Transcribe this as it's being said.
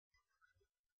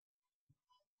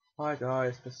Hi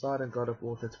guys, Poseidon God of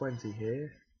Water 20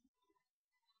 here,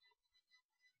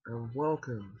 and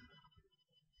welcome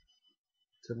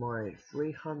to my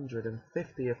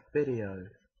 350th video.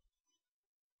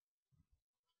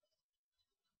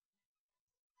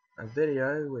 A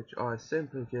video which I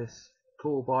simply just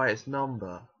call by its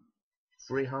number,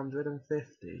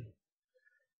 350.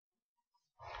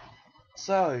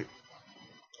 So,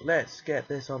 let's get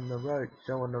this on the road,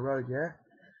 show on the road, yeah?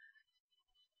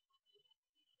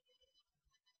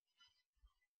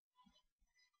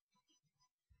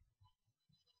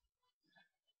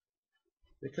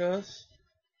 Because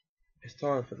it's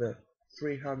time for the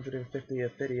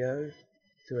 350th video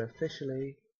to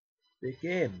officially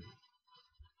begin.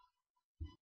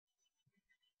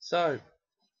 So,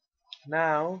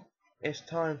 now it's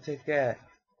time to get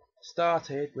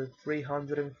started with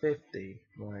 350,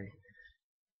 my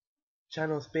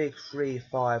channel's big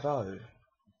 350,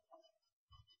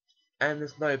 and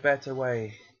there's no better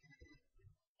way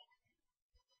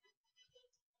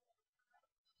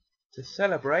to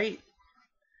celebrate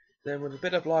than with a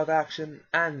bit of live action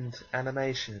and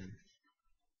animation.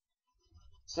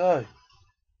 So,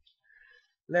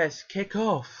 let's kick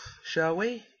off, shall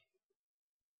we?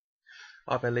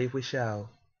 I believe we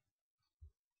shall.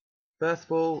 First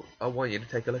of all, I want you to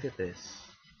take a look at this.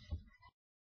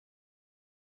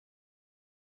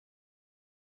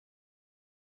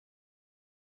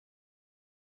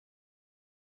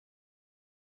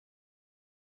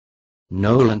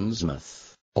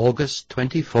 Nolensmith, August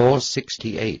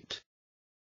 2468.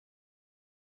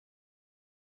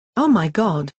 Oh my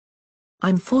god.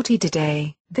 I'm 40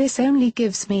 today. This only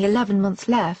gives me 11 months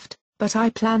left, but I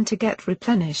plan to get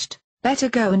replenished. Better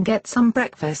go and get some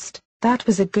breakfast. That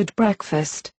was a good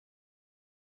breakfast.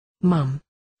 Mum.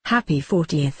 Happy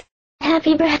 40th.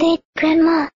 Happy birthday,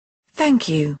 Grandma. Thank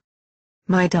you.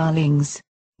 My darlings.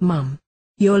 Mum.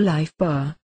 Your life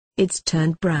bar. It's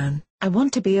turned brown. I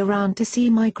want to be around to see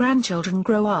my grandchildren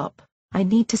grow up. I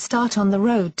need to start on the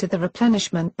road to the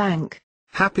replenishment bank.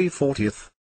 Happy 40th,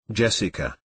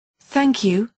 Jessica. Thank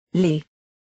you, Lee.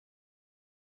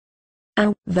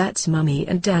 Ow, that's Mummy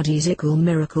and Daddy's ickle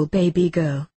miracle baby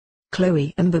girl.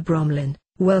 Chloe Ember Bromlin,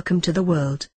 welcome to the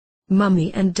world.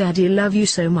 Mummy and Daddy love you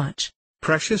so much.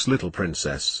 Precious little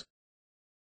princess.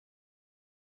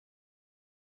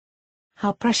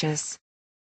 How precious.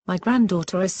 My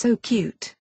granddaughter is so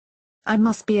cute. I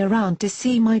must be around to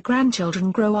see my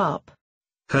grandchildren grow up.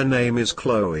 Her name is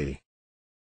Chloe.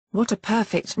 What a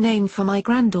perfect name for my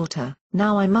granddaughter.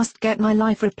 Now I must get my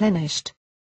life replenished.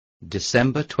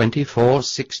 December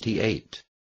 2468.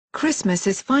 Christmas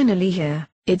is finally here.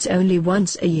 It's only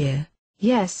once a year.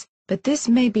 Yes, but this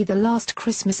may be the last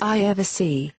Christmas I ever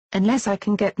see, unless I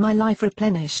can get my life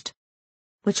replenished.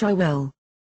 Which I will.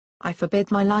 I forbid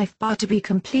my life bar to be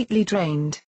completely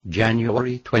drained.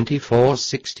 January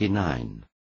 2469.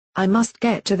 I must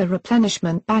get to the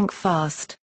replenishment bank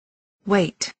fast.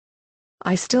 Wait.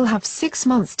 I still have 6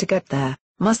 months to get there.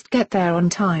 Must get there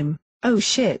on time. Oh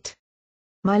shit.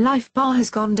 My life bar has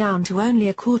gone down to only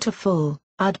a quarter full.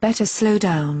 I'd better slow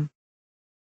down.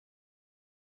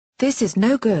 This is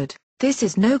no good. This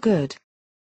is no good.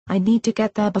 I need to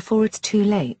get there before it's too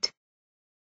late.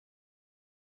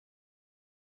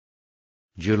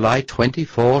 July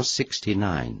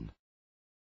 2469.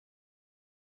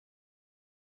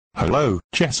 Hello,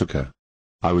 Jessica.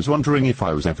 I was wondering if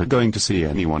I was ever going to see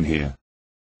anyone here.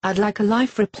 I'd like a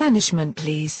life replenishment,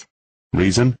 please.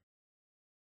 Reason?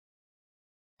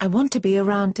 I want to be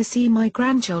around to see my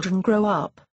grandchildren grow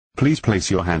up. Please place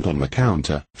your hand on the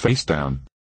counter, face down.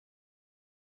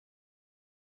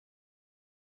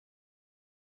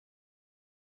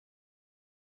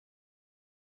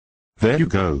 There you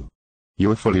go. You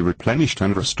are fully replenished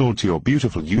and restored to your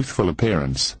beautiful youthful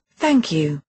appearance. Thank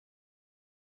you.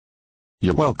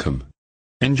 You're welcome.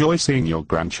 Enjoy seeing your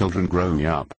grandchildren growing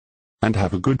up. And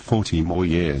have a good 40 more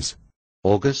years.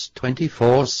 August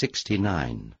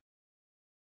 2469.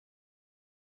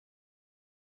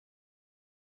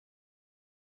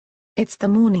 It's the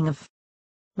morning of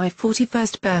my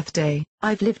 41st birthday.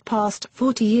 I've lived past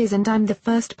 40 years and I'm the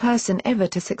first person ever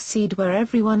to succeed where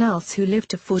everyone else who lived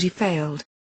to 40 failed.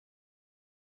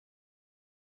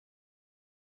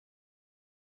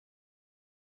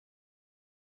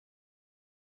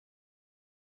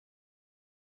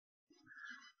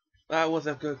 That was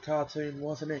a good cartoon,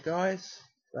 wasn't it, guys?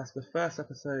 That's the first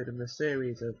episode in the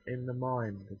series of In the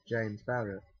Mind of James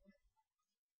Barrett.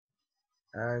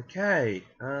 Okay,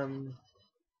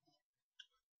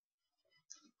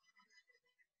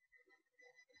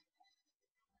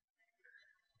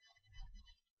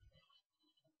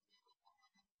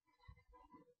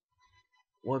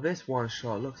 Well, this one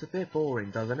shot looks a bit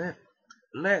boring, doesn't it?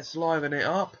 Let's liven it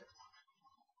up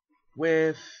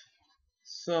with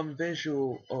some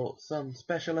visual or some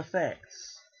special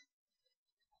effects.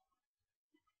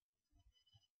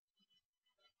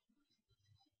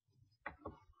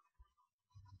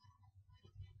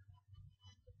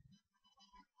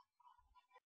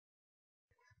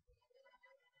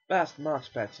 That's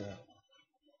much better.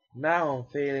 Now I'm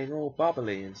feeling all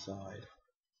bubbly inside.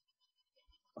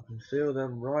 I can feel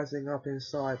them rising up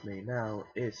inside me. Now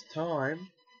it's time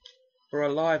for a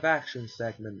live action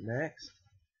segment next.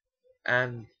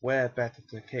 And where better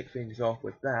to kick things off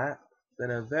with that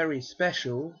than a very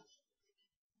special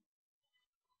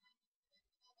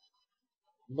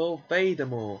Lord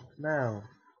Vadermore. Now,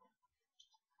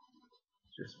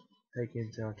 just take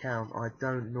into account I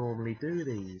don't normally do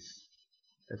these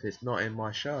if it's not in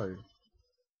my show.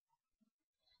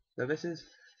 So this is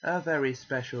a very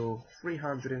special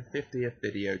 350th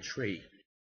video treat.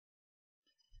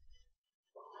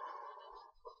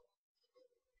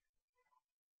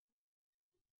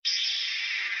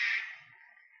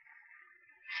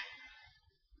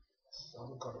 So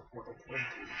I'm gonna put a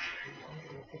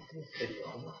 350th video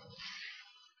on.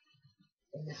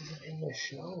 And this is an English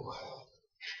show.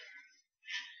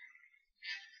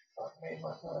 I've made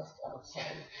my first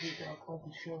outside of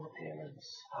 2020 show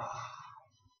appearance.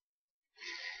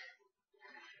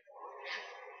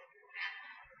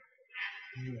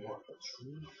 You want the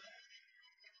truth?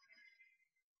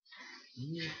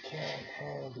 You can't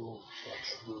handle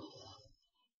the truth.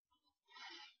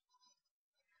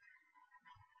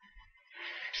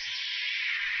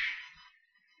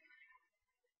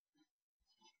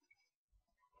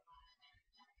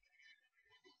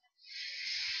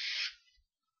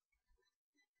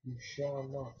 You shall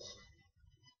not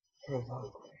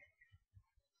provoke me.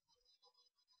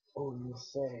 Or you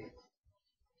say,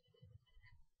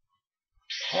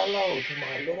 hello to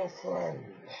my little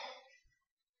friend.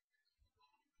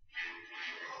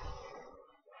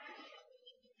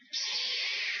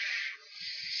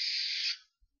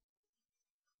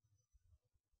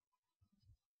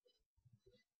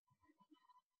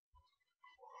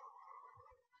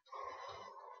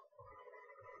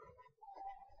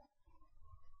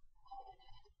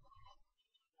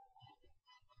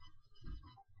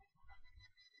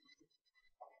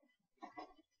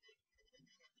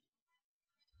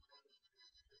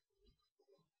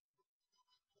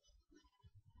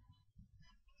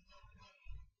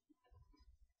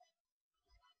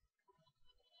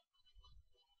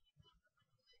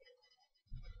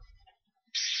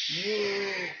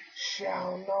 You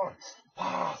shall not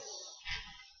pass.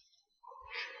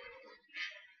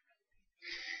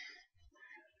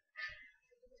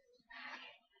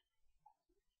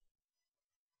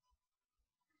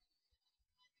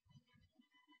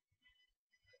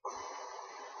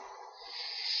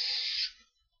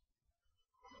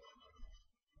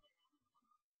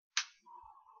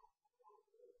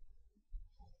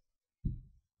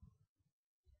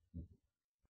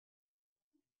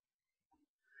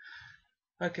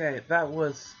 Okay, that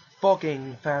was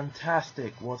fogging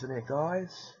fantastic, wasn't it,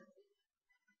 guys?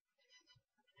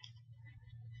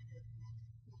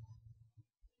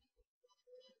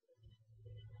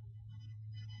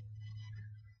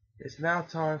 It's now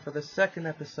time for the second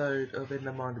episode of In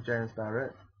the Mind of James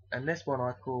Barrett, and this one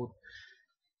I called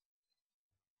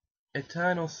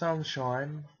Eternal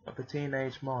Sunshine of the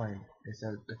Teenage Mind.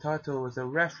 The title is a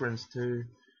reference to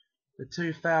the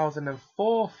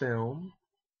 2004 film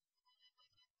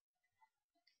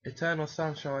Eternal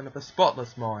Sunshine of the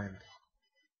Spotless Mind,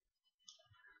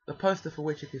 the poster for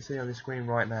which you can see on the screen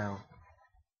right now.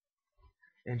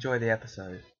 Enjoy the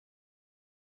episode.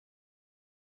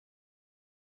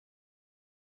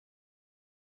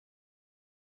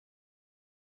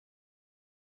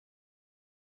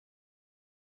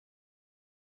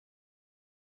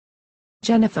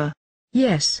 Jennifer,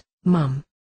 Yes, Mum.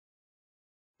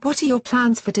 what are your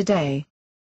plans for today?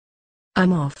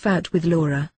 I'm off out with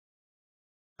Laura.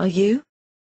 Are you?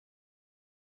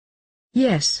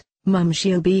 Yes, Mum,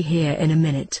 she'll be here in a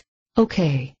minute.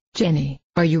 Okay, Jenny,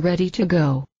 are you ready to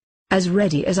go? As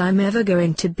ready as I'm ever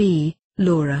going to be,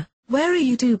 Laura. Where are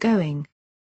you two going?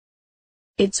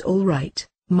 It's all right,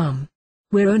 Mum.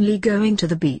 We're only going to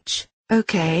the beach.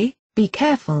 Okay, be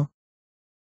careful.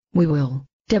 We will,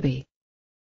 Debbie.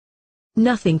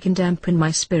 Nothing can dampen my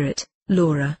spirit,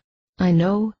 Laura. I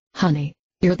know, honey,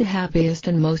 you're the happiest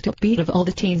and most upbeat of all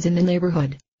the teens in the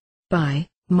neighborhood. Bye,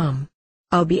 Mum.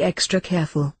 I'll be extra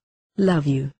careful. Love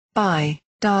you. Bye,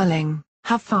 darling.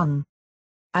 Have fun.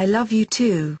 I love you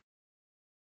too.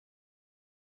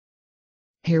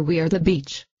 Here we are at the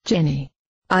beach, Jenny.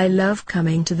 I love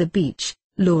coming to the beach,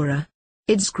 Laura.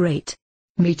 It's great.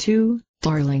 Me too,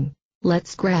 darling.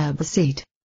 Let's grab a seat.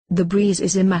 The breeze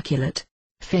is immaculate.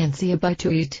 Fancy a bite to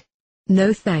eat?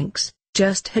 No thanks,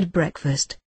 just had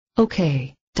breakfast.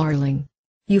 Okay, darling.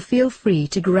 You feel free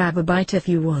to grab a bite if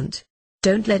you want.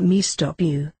 Don't let me stop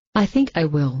you. I think I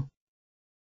will.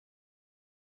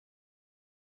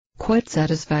 Quite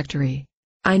satisfactory.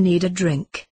 I need a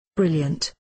drink.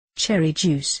 Brilliant. Cherry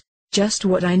juice. Just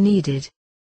what I needed.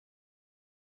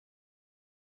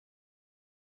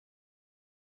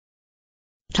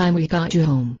 Time we got you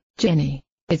home, Jenny.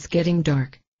 It's getting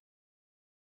dark.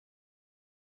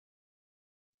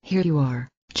 Here you are,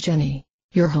 Jenny.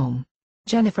 You're home.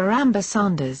 Jennifer Amber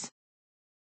Sanders.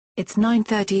 It's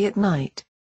 9:30 at night.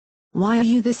 Why are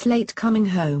you this late coming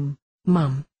home?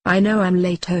 Mum, I know I'm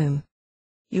late home.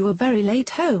 You are very late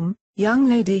home, young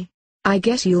lady. I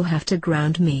guess you'll have to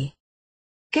ground me.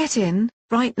 Get in,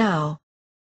 right now.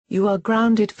 You are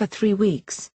grounded for 3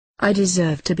 weeks. I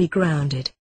deserve to be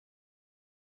grounded.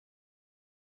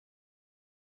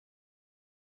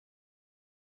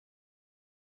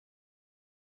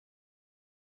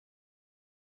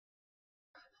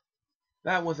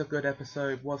 That was a good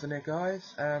episode, wasn't it,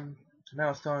 guys?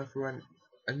 Now it's time for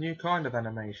a new kind of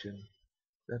animation.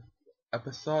 A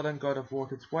Poseidon God of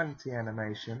Water 20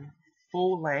 animation,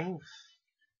 full length,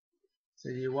 so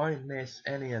you won't miss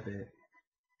any of it.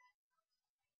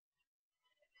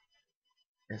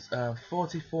 It's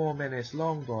 44 minutes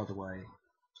long, by the way.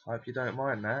 Hope you don't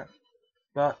mind that.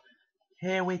 But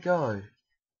here we go.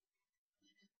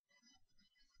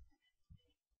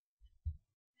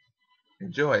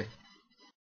 Enjoy.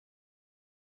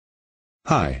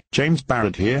 Hi, James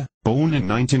Barrett here, born in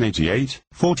 1988,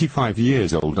 45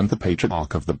 years old and the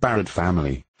patriarch of the Barrett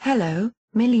family. Hello,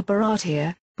 Millie Barat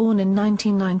here, born in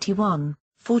 1991,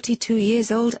 42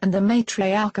 years old and the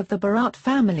matriarch of the Barat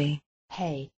family.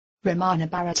 Hey, Ramana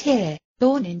Barrett here,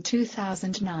 born in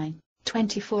 2009,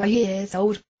 24 years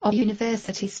old, a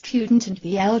university student and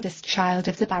the eldest child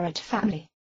of the Barrett family.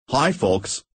 Hi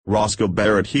folks, Roscoe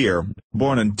Barrett here,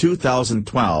 born in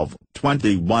 2012,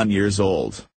 21 years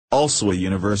old. Also a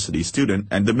university student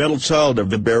and the middle child of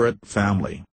the Barrett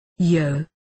family. Yo.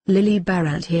 Lily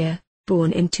Barrett here,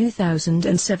 born in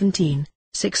 2017,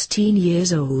 16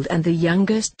 years old and the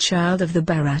youngest child of the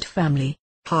Barrett family.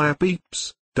 Hi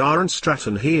peeps, Darren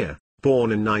Stratton here,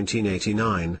 born in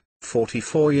 1989,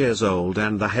 44 years old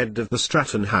and the head of the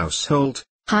Stratton household.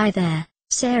 Hi there,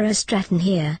 Sarah Stratton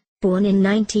here, born in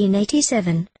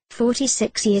 1987,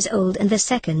 46 years old and the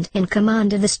second in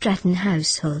command of the Stratton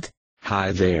household.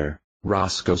 Hi there,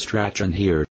 Roscoe Stratton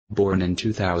here, born in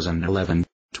 2011,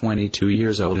 22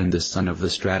 years old and the son of the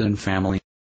Stratton family.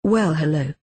 Well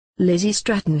hello. Lizzie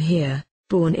Stratton here,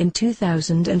 born in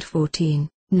 2014,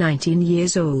 19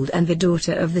 years old and the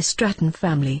daughter of the Stratton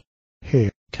family.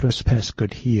 Hey, Chris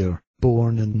Pescott here,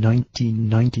 born in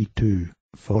 1992,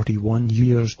 41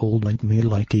 years old and may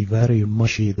like a very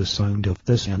mushy the sound of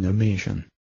this animation.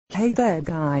 Hey there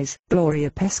guys,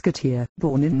 Gloria Pescott here,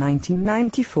 born in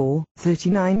 1994,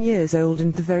 39 years old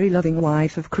and the very loving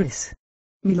wife of Chris.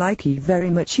 Me likey very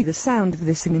muchy the sound of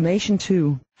this animation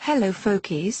too. Hello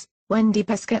folkies, Wendy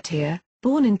Pescott here,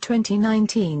 born in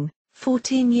 2019,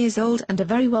 14 years old and a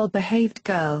very well behaved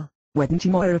girl. Wendy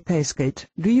Moira Pescott,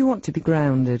 do you want to be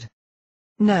grounded?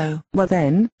 No. Well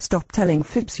then, stop telling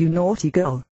fibs you naughty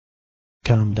girl.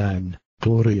 Calm down,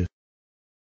 Gloria.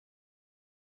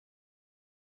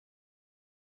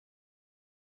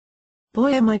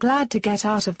 Boy am I glad to get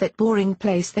out of that boring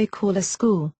place they call a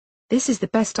school. This is the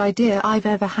best idea I've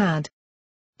ever had.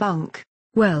 Bunk.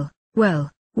 Well.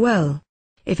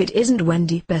 If it isn't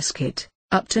Wendy Pescott,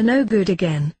 up to no good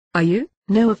again, are you?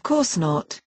 No, of course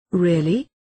not. Really?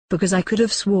 Because I could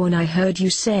have sworn I heard you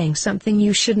saying something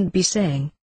you shouldn't be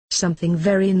saying. Something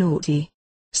very naughty.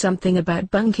 Something about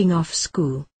bunking off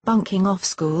school. Bunking off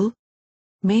school?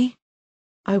 Me?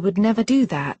 I would never do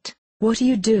that. What are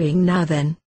you doing now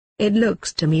then? It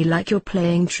looks to me like you're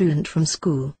playing truant from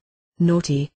school.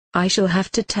 Naughty, I shall have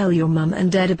to tell your mum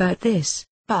and dad about this.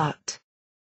 But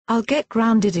I'll get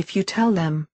grounded if you tell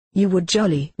them. You would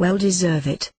jolly well deserve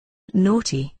it.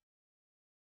 Naughty.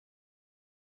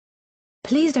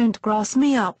 Please don't grass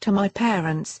me up to my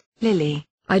parents, Lily.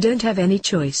 I don't have any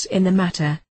choice in the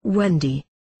matter, Wendy.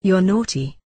 You're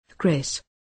naughty. Chris.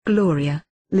 Gloria.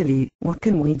 Lily, what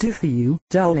can we do for you,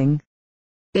 darling?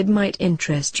 It might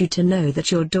interest you to know that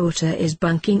your daughter is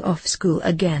bunking off school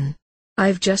again.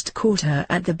 I've just caught her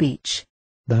at the beach.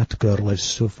 That girl is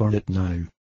so for it now.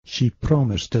 She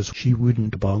promised us she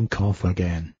wouldn't bunk off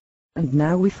again. And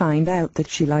now we find out that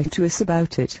she lied to us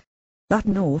about it. That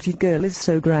naughty girl is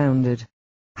so grounded.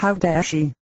 How dare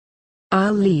she?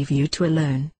 I'll leave you two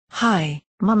alone. Hi,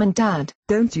 Mum and Dad.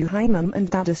 Don't you hi Mum and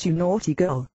Dad us, you naughty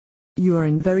girl. You are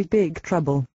in very big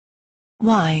trouble.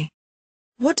 Why?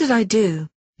 What did I do?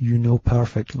 You know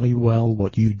perfectly well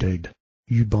what you did.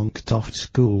 You bunked off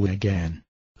school again.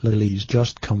 Lily's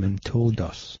just come and told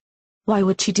us. Why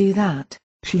would she do that?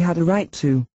 She had a right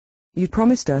to. You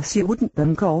promised us you wouldn't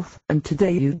bunk off, and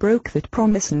today you broke that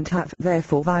promise and have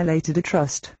therefore violated a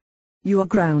trust. You are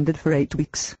grounded for 8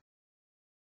 weeks.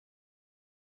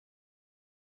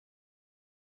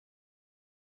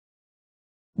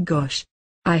 Gosh.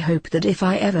 I hope that if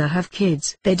I ever have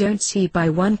kids, they don't see my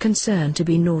one concern to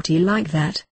be naughty like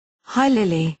that. Hi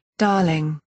Lily,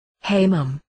 darling. Hey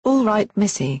Mum. All right,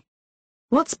 Missy.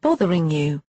 What's bothering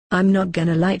you? I'm not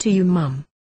gonna lie to you, Mum.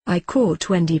 I caught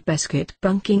Wendy Pescott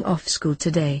bunking off school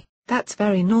today. That's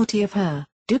very naughty of her.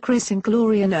 Do Chris and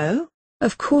Gloria know?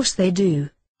 Of course they do.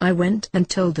 I went and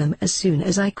told them as soon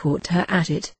as I caught her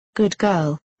at it. Good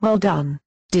girl, well done.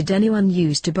 Did anyone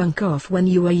used to bunk off when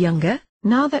you were younger?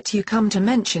 Now that you come to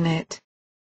mention it.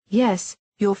 Yes,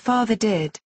 your father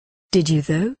did. Did you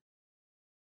though?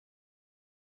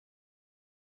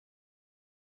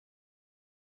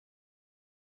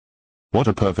 What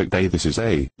a perfect day this is,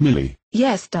 Millie?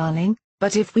 Yes, darling,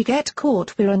 but if we get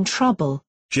caught we're in trouble.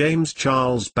 James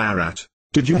Charles Barrett.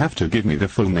 Did you have to give me the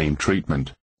full name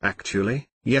treatment? Actually,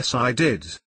 yes I did.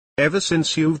 Ever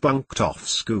since you've bunked off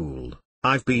school,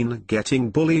 I've been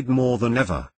getting bullied more than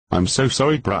ever. I'm so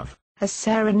sorry, bruv. Has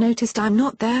Sarah noticed I'm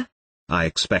not there? I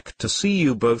expect to see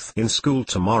you both in school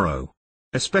tomorrow.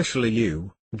 Especially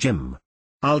you, Jim.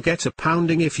 I'll get a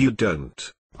pounding if you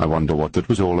don't. I wonder what that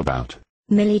was all about.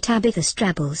 Millie Tabitha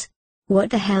Strabbles. What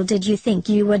the hell did you think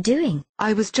you were doing?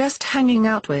 I was just hanging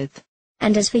out with.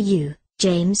 And as for you,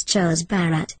 James Charles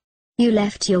Barrett. You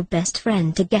left your best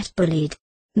friend to get bullied.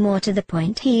 More to the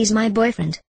point, he's my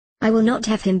boyfriend. I will not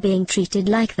have him being treated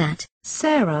like that.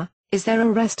 Sarah, is there a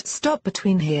rest stop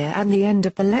between here and the end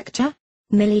of the lecture?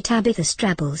 Millie Tabitha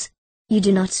Strabbles. You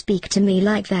do not speak to me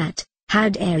like that. How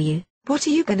dare you? What are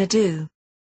you gonna do?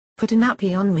 Put a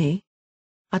nappy on me?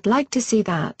 I'd like to see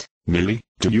that. Millie,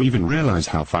 do you even realize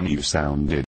how funny you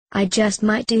sounded? I just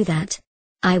might do that.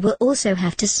 I will also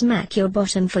have to smack your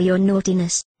bottom for your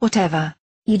naughtiness. Whatever.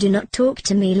 You do not talk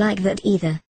to me like that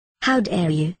either. How dare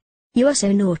you? You are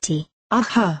so naughty.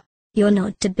 Aha. You're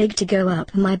not too big to go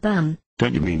up my bum.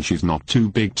 Don't you mean she's not too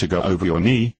big to go over your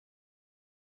knee?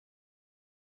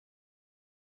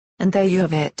 And there you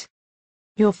have it.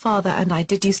 Your father and I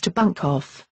did used to bunk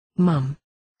off. Mum.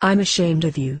 I'm ashamed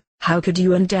of you. How could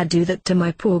you and Dad do that to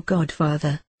my poor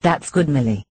godfather? That's good,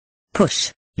 Millie.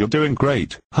 Push. You're doing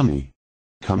great, honey.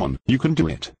 Come on, you can do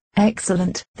it.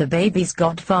 Excellent. The baby's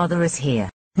godfather is here.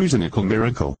 Who's an ickle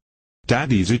miracle?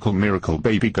 Daddy's ickle miracle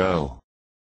baby girl.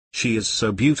 She is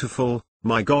so beautiful,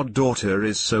 my goddaughter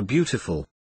is so beautiful.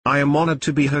 I am honored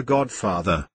to be her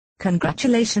godfather.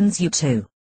 Congratulations, you two.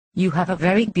 You have a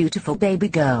very beautiful baby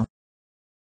girl.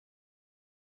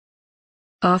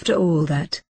 After all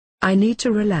that, I need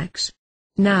to relax.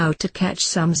 Now to catch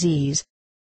some Z's.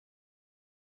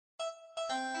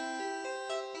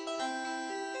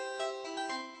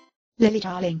 Lily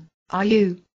darling, are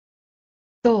you?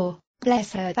 Oh,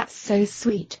 bless her, that's so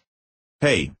sweet.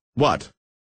 Hey, what?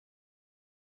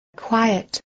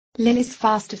 Quiet. Lily's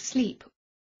fast asleep.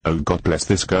 Oh, God bless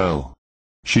this girl.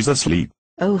 She's asleep.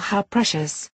 Oh, how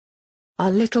precious.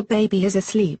 Our little baby is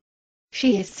asleep.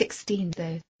 She is 16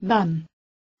 though, Mum.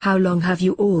 How long have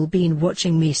you all been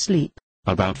watching me sleep?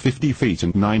 About 50 feet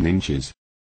and 9 inches.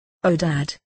 Oh,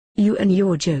 Dad. You and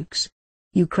your jokes.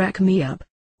 You crack me up.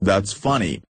 That's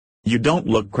funny. You don't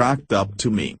look cracked up to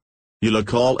me. You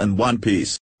look all in one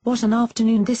piece. What an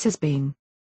afternoon this has been.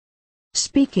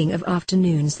 Speaking of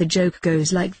afternoons, the joke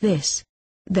goes like this.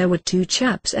 There were two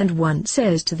chaps and one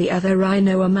says to the other, I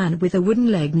know a man with a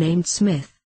wooden leg named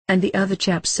Smith. And the other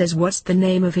chap says, what's the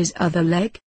name of his other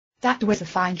leg? That was a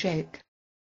fine joke.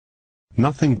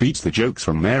 Nothing beats the jokes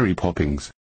from Mary Poppins.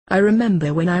 I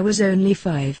remember when I was only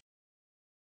 5.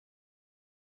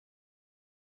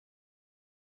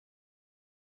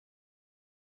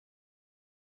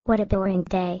 What a boring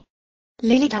day.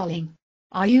 Lily darling,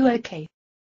 are you okay?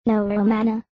 No,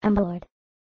 Romana, I'm bored.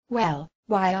 Well,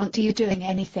 why aren't you doing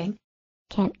anything?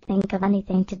 Can't think of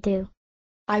anything to do.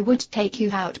 I would take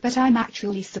you out, but I'm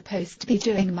actually supposed to be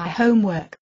doing my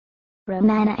homework.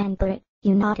 Romana and Britt,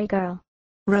 you naughty girl.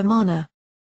 Romana.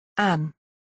 Anne.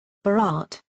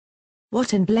 Barat.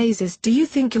 What in blazes do you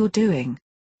think you're doing?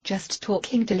 Just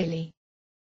talking to Lily.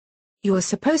 You're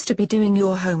supposed to be doing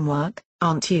your homework,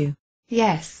 aren't you?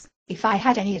 Yes, if I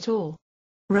had any at all.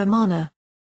 Romana.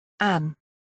 Anne.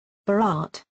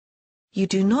 Barat. You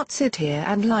do not sit here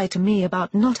and lie to me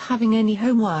about not having any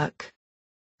homework.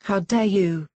 How dare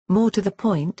you? More to the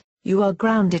point, you are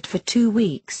grounded for 2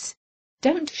 weeks.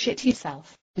 Don't shit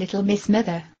yourself, little Miss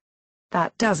Mother.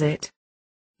 That does it.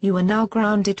 You are now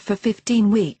grounded for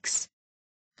 15 weeks.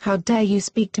 How dare you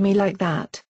speak to me like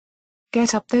that?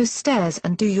 Get up those stairs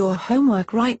and do your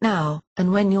homework right now,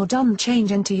 and when you're done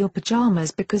change into your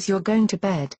pajamas because you're going to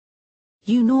bed.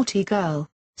 You naughty girl.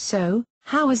 So,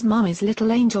 how is Mummy's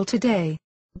little angel today?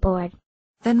 Bored.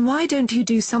 Then why don't you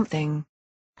do something?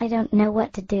 I don't know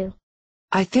what to do.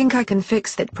 I think I can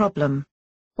fix that problem.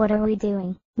 What are we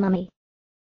doing, Mummy?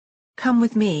 Come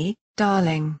with me,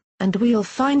 darling, and we'll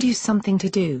find you something to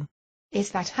do.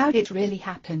 Is that how it really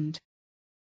happened?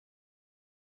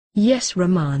 Yes,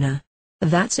 Romana.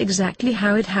 That's exactly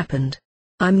how it happened.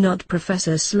 I'm not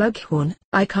Professor Slughorn,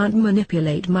 I can't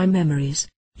manipulate my memories.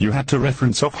 You had to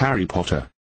reference off Harry Potter.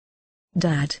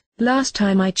 Dad, last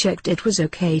time I checked it was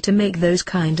okay to make those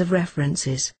kind of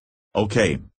references.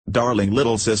 Okay, darling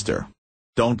little sister.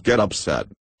 Don't get upset.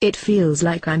 It feels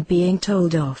like I'm being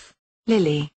told off.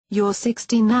 Lily, you're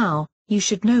 16 now, you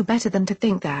should know better than to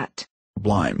think that.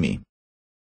 Blimey.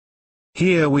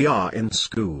 Here we are in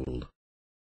school.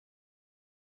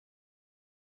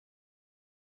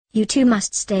 You two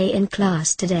must stay in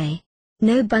class today.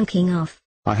 No bunking off.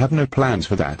 I have no plans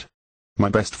for that. My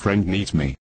best friend needs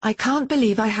me. I can't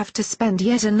believe I have to spend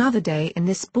yet another day in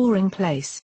this boring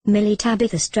place. Millie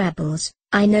Tabitha Strabbles,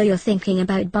 I know you're thinking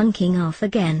about bunking off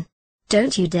again.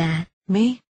 Don't you dare.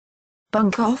 Me?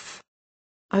 Bunk off?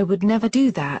 I would never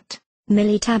do that.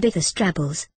 Millie Tabitha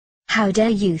Strabbles. How dare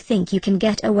you think you can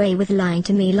get away with lying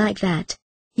to me like that?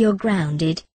 You're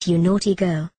grounded, you naughty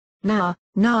girl. Nah.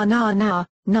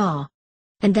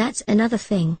 And that's another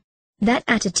thing. That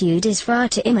attitude is far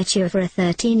too immature for a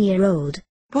 13-year-old.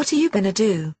 What are you gonna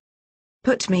do?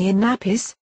 Put me in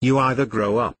nappies? You either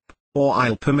grow up, or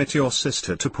I'll permit your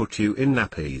sister to put you in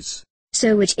nappies.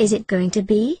 So which is it going to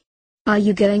be? Are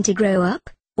you going to grow up,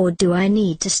 or do I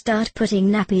need to start putting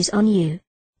nappies on you?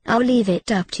 I'll leave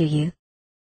it up to you.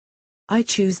 I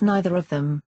choose neither of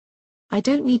them. I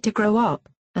don't need to grow up,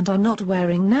 and I'm not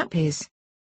wearing nappies.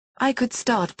 I could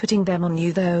start putting them on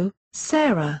you though,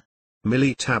 Sarah.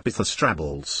 Millie Tabitha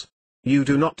Strabbles. You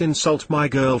do not insult my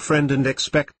girlfriend and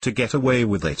expect to get away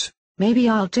with it. Maybe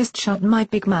I'll just shut my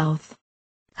big mouth.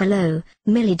 Hello,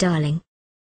 Millie darling.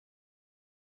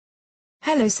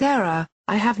 Hello Sarah,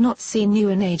 I have not seen you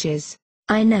in ages.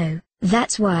 I know,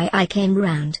 that's why I came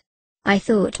round. I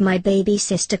thought my baby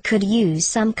sister could use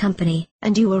some company.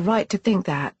 And you were right to think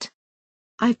that.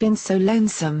 I've been so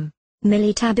lonesome.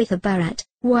 Millie Tabitha Barrett,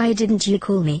 why didn't you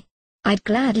call me? I'd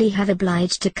gladly have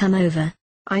obliged to come over.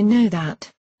 I know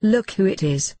that. Look who it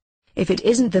is. If it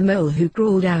isn't the mole who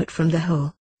crawled out from the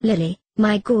hole. Lily,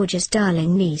 my gorgeous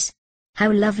darling niece.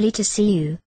 How lovely to see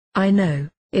you. I know,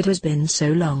 it has been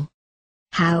so long.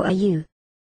 How are you?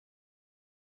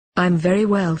 I'm very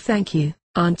well, thank you,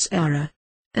 Aunt Sarah.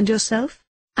 And yourself?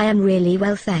 I am really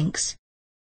well, thanks.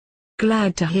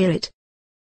 Glad to hear it.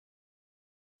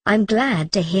 I'm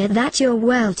glad to hear that you're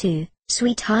well too,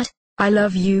 sweetheart. I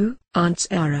love you, Aunt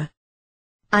Sarah.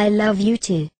 I love you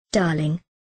too, darling.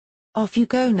 Off you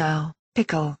go now,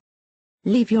 Pickle.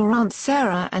 Leave your Aunt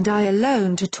Sarah and I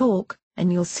alone to talk,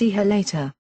 and you'll see her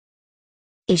later.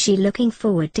 Is she looking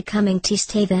forward to coming to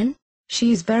stay then?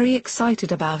 She is very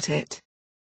excited about it.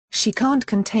 She can't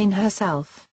contain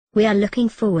herself. We are looking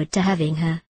forward to having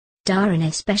her. Darren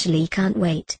especially can't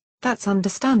wait. That's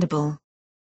understandable.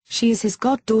 She is his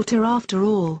goddaughter after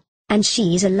all. And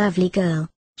she's a lovely girl.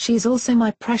 She is also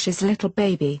my precious little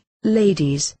baby.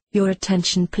 Ladies, your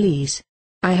attention please.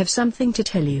 I have something to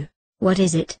tell you. What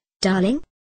is it, darling?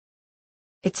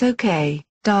 It's okay,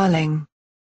 darling.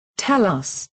 Tell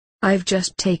us. I've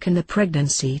just taken a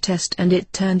pregnancy test and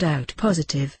it turned out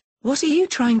positive. What are you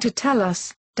trying to tell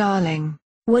us, darling?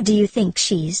 What do you think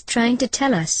she's trying to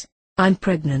tell us? I'm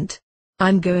pregnant.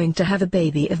 I'm going to have a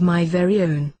baby of my very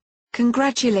own.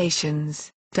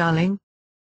 Congratulations, darling.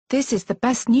 This is the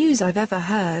best news I've ever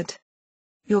heard.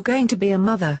 You're going to be a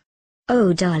mother.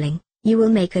 Oh, darling, you will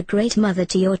make a great mother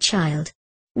to your child.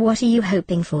 What are you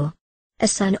hoping for? A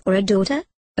son or a daughter?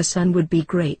 A son would be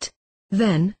great.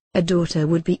 Then, a daughter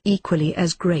would be equally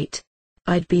as great.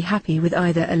 I'd be happy with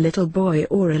either a little boy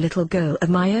or a little girl of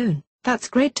my own. That's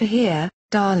great to hear,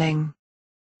 darling.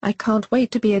 I can't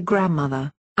wait to be a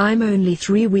grandmother. I'm only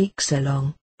 3 weeks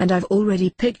along, and I've already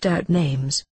picked out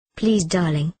names. Please,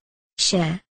 darling.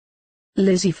 Share.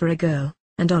 Lizzie for a girl,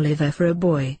 and Oliver for a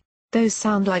boy. Those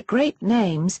sound like great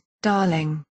names,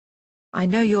 darling. I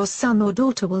know your son or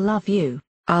daughter will love you.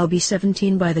 I'll be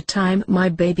 17 by the time my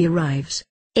baby arrives.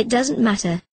 It doesn't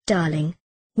matter, Darling.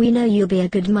 We know you'll be a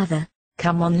good mother.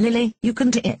 Come on, Lily, you can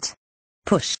do it.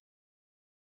 Push.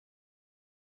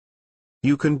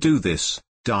 You can do this,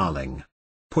 darling.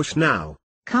 Push now.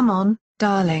 Come on,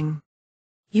 darling.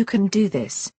 You can do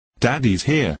this. Daddy's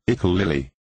here, ickle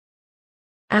Lily.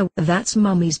 Ow, that's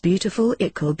Mummy's beautiful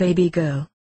ickle baby girl.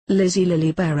 Lizzie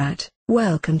Lily Barrett,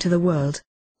 welcome to the world.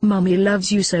 Mummy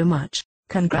loves you so much.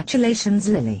 Congratulations,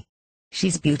 Lily.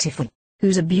 She's beautiful.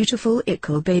 Who's a beautiful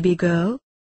ickle baby girl?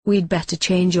 We'd better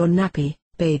change your nappy,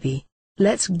 baby.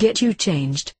 Let's get you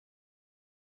changed.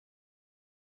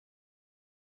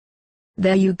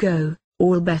 There you go,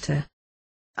 all better.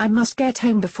 I must get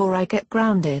home before I get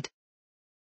grounded.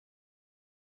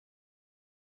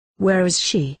 Where is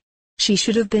she? She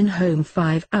should have been home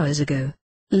 5 hours ago.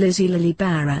 Lizzie Lily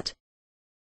Barrett.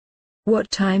 What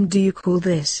time do you call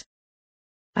this?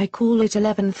 I call it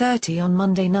 11:30 on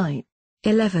Monday night.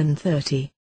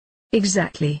 11:30.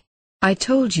 Exactly. I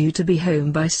told you to be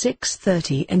home by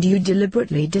 6:30 and you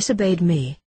deliberately disobeyed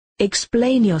me.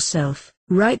 Explain yourself,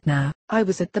 right now. I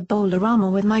was at the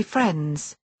Boulderama with my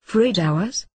friends. For 8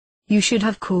 hours? You should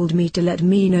have called me to let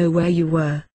me know where you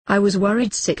were. I was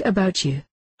worried sick about you.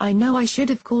 I know I should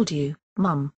have called you,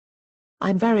 Mum.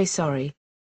 I'm very sorry.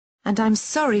 And I'm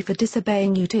sorry for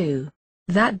disobeying you too.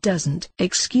 That doesn't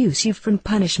excuse you from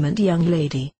punishment, young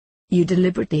lady. You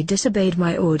deliberately disobeyed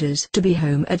my orders to be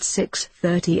home at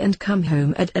 6:30 and come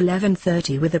home at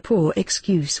 11:30 with a poor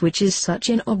excuse, which is such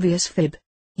an obvious fib.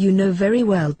 You know very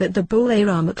well that the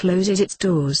Boulderama closes its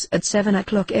doors at 7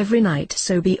 o'clock every night,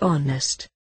 so be honest.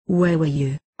 Where were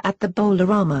you? At the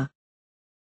Boulderama.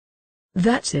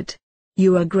 That's it.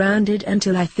 You are grounded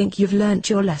until I think you've learnt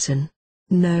your lesson.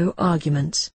 No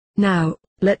arguments. Now,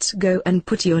 let's go and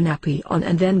put your nappy on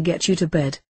and then get you to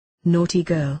bed. Naughty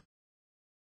girl.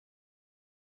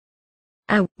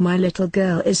 Ow, my little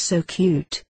girl is so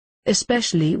cute.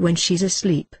 Especially when she's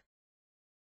asleep.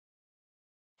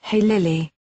 Hey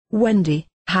Lily. Wendy,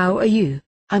 how are you?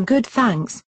 I'm good,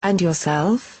 thanks. And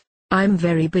yourself? I'm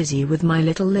very busy with my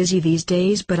little Lizzie these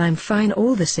days, but I'm fine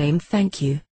all the same, thank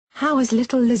you. How is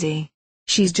little Lizzie?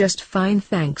 She's just fine,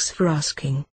 thanks for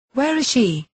asking. Where is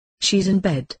she? She's in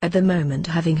bed at the moment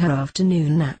having her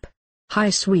afternoon nap. Hi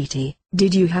sweetie,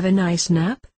 did you have a nice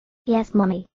nap? Yes,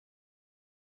 Mommy.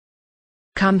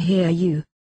 Come here you.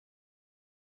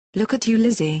 Look at you,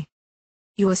 Lizzie.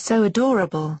 You are so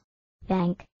adorable.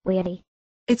 Thank, Wendy.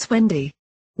 It's Wendy.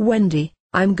 Wendy,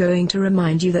 I'm going to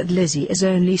remind you that Lizzie is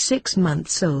only 6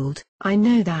 months old. I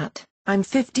know that. I'm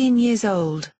 15 years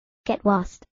old. Get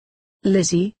lost.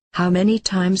 Lizzie, how many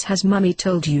times has Mummy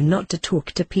told you not to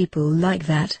talk to people like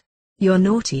that? You're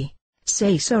naughty.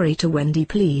 Say sorry to Wendy,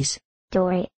 please.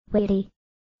 Dory, Wendy.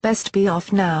 Best be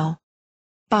off now.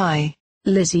 Bye.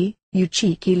 Lizzie, you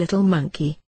cheeky little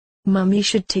monkey. Mummy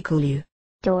should tickle you.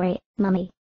 Dory, Mummy.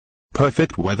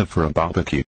 Perfect weather for a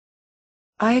barbecue.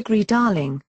 I agree,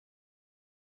 darling.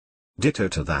 Ditto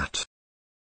to that.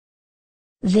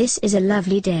 This is a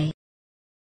lovely day.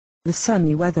 The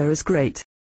sunny weather is great.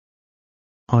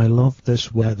 I love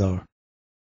this weather.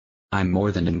 I'm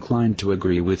more than inclined to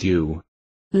agree with you.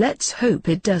 Let's hope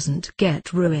it doesn't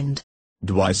get ruined.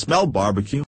 Do I smell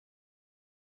barbecue?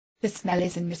 The smell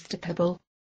is unmistakable.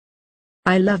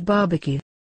 I love barbecue.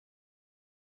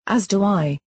 As do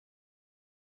I.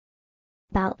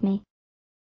 About me.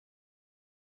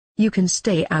 You can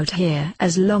stay out here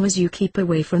as long as you keep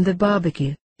away from the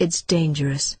barbecue. It's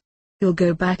dangerous. You'll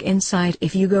go back inside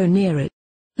if you go near it.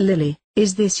 Lily,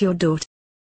 is this your daughter?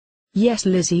 Yes,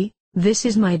 Lizzie, this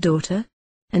is my daughter.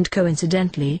 And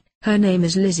coincidentally, her name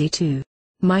is Lizzie too.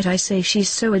 Might I say she's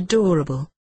so adorable?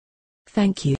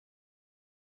 Thank you.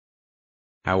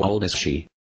 How old is she?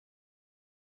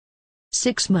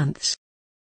 6 months.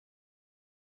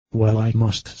 Well, I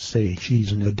must say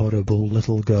she's an adorable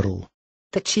little girl.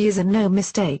 That she is a no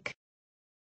mistake.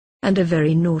 And a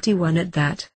very naughty one at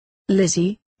that.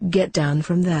 Lizzie, get down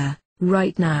from there,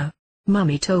 right now.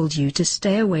 Mummy told you to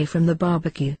stay away from the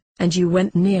barbecue, and you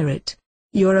went near it.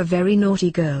 You're a very naughty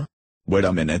girl. Wait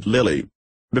a minute, Lily.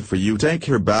 Before you take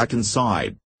her back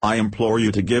inside, I implore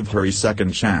you to give her a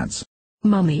second chance.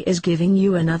 Mummy is giving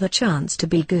you another chance to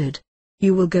be good.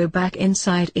 You will go back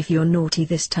inside if you're naughty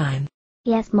this time.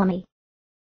 Yes, Mommy.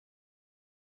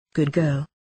 Good girl.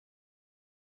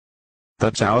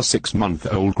 That's our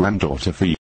 6-month-old granddaughter for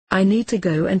you. I need to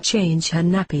go and change her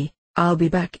nappy. I'll be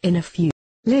back in a few.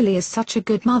 Lily is such a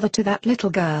good mother to that little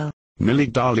girl. Millie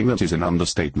darling, that is an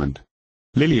understatement.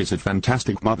 Lily is a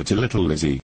fantastic mother to little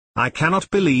Lizzie. I cannot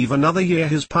believe another year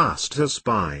has passed us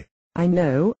by. I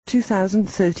know,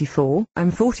 2034,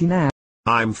 I'm 40 now.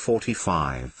 I'm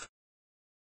 45.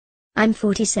 I'm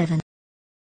 47.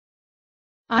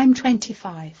 I'm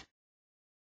 25.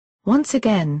 Once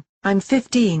again, I'm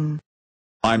 15.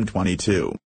 I'm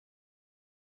 22.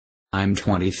 I'm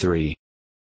 23.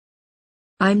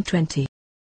 I'm 20.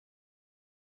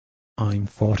 I'm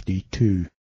 42.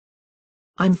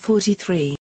 I'm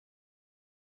 43.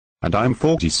 And I'm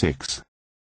 46.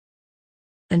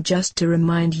 And just to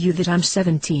remind you that I'm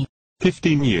 17.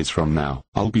 15 years from now,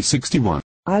 I'll be 61.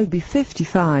 I'll be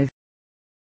 55.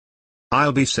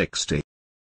 I'll be 60.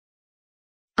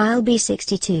 I'll be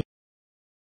 62.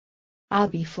 I'll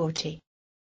be 40.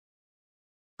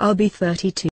 I'll be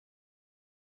 32.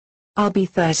 I'll be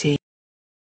 30.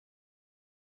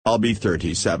 I'll be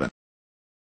 37.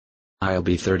 I'll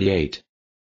be 38.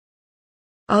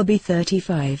 I'll be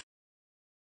 35.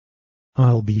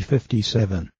 I'll be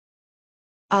 57.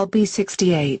 I'll be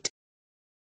 68.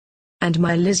 And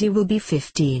my Lizzie will be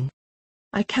 15.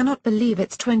 I cannot believe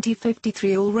it's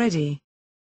 2053 already.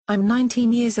 I'm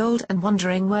 19 years old and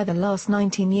wondering where the last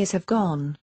 19 years have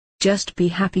gone. Just be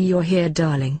happy you're here,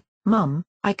 darling. Mum,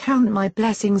 I count my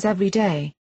blessings every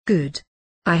day. Good.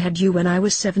 I had you when I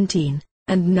was 17,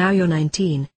 and now you're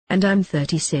 19, and I'm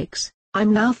 36.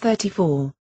 I'm now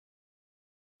 34.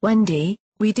 Wendy,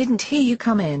 we didn't hear you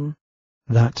come in.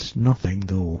 That's nothing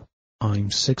though.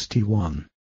 I'm 61.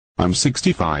 I'm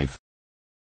 65.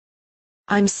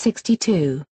 I'm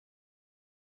 62.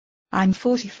 I'm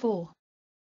 44.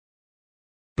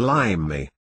 Blimey.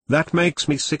 That makes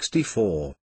me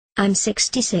 64. I'm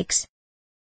 66.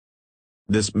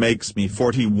 This makes me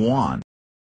 41.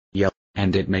 Yep,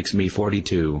 and it makes me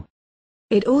 42.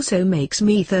 It also makes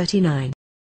me 39.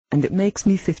 And it makes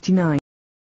me 59.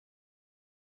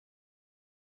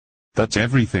 That's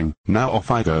everything. Now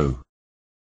off I go.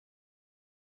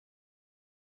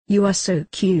 You are so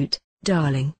cute,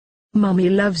 darling. Mummy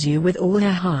loves you with all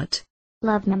her heart.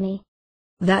 Love, Mummy.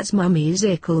 That's Mummy's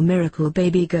ickle miracle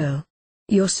baby girl.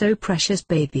 You're so precious,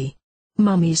 baby.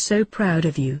 Mummy's so proud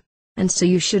of you. And so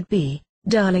you should be,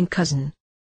 darling cousin.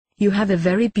 You have a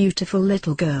very beautiful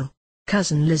little girl.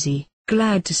 Cousin Lizzie,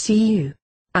 glad to see you.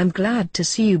 I'm glad to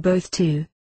see you both too.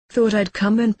 Thought I'd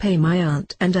come and pay my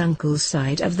aunt and uncle's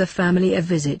side of the family a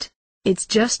visit. It's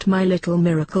just my little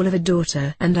miracle of a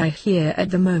daughter and I here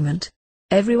at the moment.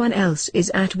 Everyone else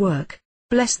is at work.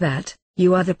 Bless that,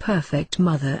 you are the perfect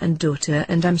mother and daughter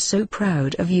and I'm so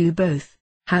proud of you both.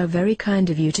 How very kind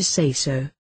of you to say so.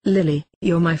 Lily,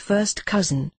 you're my first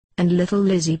cousin, and little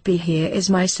Lizzie B here is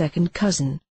my second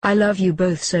cousin. I love you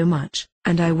both so much,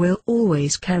 and I will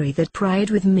always carry that pride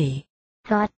with me.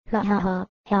 Ha ha ha ha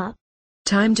ha.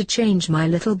 Time to change my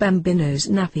little bambino's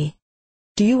nappy.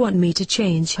 Do you want me to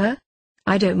change her?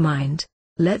 I don't mind.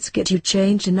 Let's get you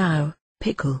changed now,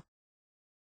 Pickle.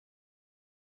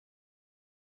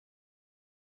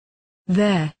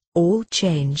 There, all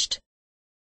changed.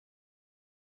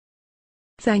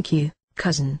 Thank you,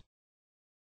 cousin.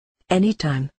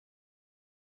 Anytime.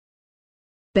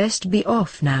 Best be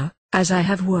off now, as I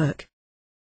have work.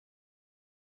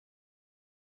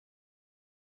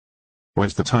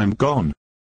 Where's the time gone?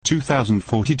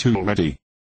 2042 already.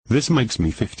 This makes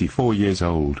me 54 years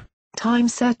old. Time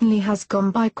certainly has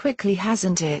gone by quickly,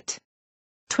 hasn't it?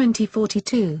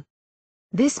 2042.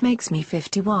 This makes me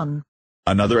 51.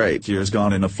 Another 8 years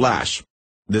gone in a flash.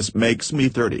 This makes me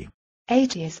 30.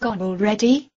 8 years gone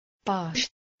already? Bosh.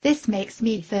 This makes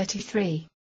me 33.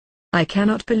 I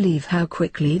cannot believe how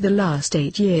quickly the last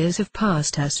 8 years have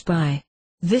passed us by.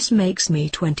 This makes me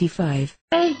 25.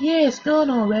 8 years gone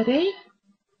already?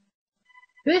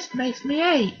 This makes me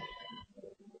 8.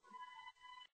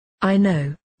 I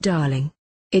know, darling.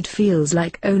 It feels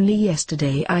like only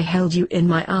yesterday I held you in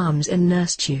my arms and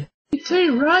nursed you. You're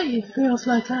too right, it feels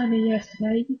like only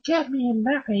yesterday. You kept me in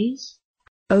nappies.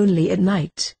 Only at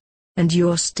night. And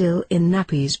you're still in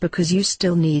nappies because you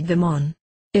still need them on.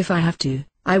 If I have to,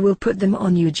 I will put them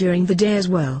on you during the day as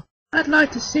well. I'd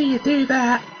like to see you do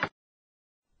that.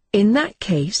 In that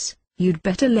case, you'd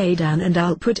better lay down and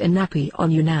I'll put a nappy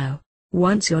on you now.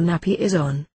 Once your nappy is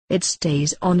on, it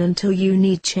stays on until you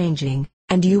need changing,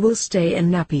 and you will stay in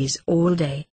nappies all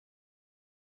day.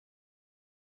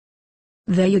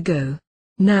 There you go.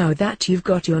 Now that you've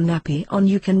got your nappy on,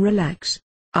 you can relax.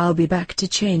 I'll be back to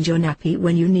change your nappy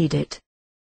when you need it.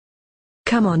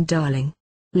 Come on, darling.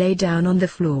 Lay down on the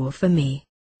floor for me.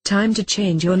 Time to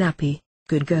change your nappy,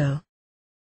 good girl.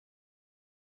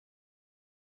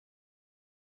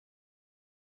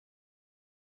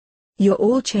 You're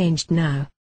all changed now.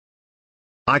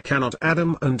 I cannot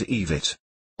Adam and Eve it.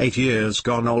 8 years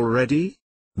gone already?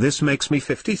 This makes me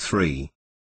 53.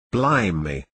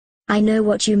 Blimey. I know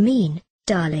what you mean,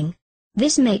 darling.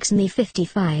 This makes me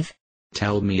 55.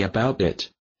 Tell me about it.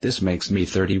 This makes me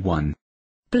 31.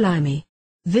 Blimey.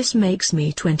 This makes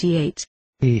me 28.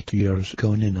 8 years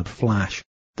gone in a flash.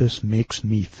 This makes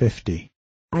me 50.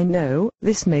 I know,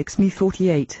 this makes me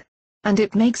 48. And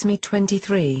it makes me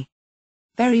 23.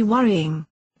 Very worrying.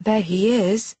 There he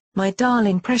is, my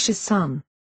darling precious son.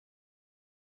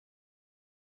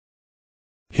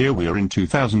 Here we are in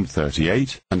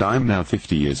 2038, and I am now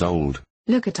 50 years old.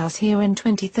 Look at us here in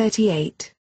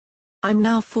 2038. I'm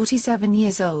now 47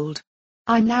 years old.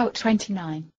 I'm now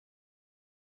 29.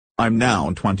 I'm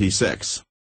now 26.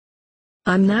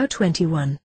 I'm now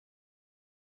 21.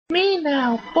 Me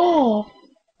now 4.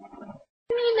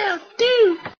 Me now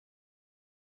 2.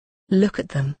 Look at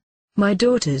them. My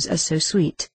daughters are so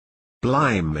sweet.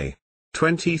 Blimey.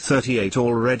 2038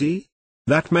 already?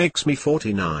 That makes me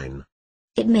 49.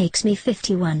 It makes me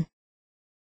 51.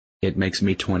 It makes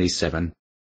me 27.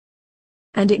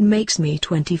 And it makes me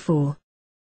 24.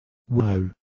 Wow.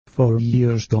 4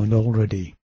 years gone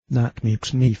already. That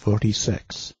makes me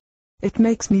 46. It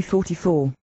makes me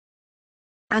 44.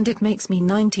 And it makes me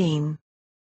 19.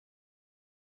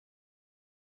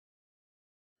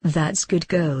 That's good,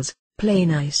 girls. Play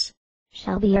nice.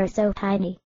 Shelby, you're so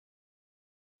tiny.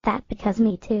 That because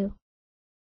me too.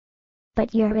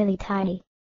 But you're really tiny.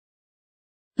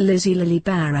 Lizzie Lily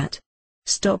Barrett.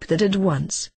 Stop that at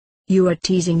once. You are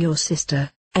teasing your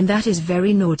sister, and that is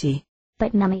very naughty.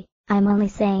 But Mummy, I'm only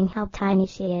saying how tiny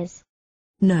she is.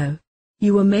 No.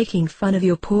 You are making fun of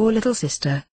your poor little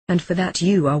sister, and for that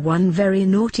you are one very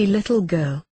naughty little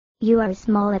girl. You are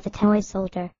small as a toy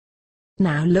soldier.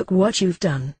 Now look what you've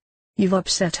done. You've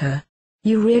upset her.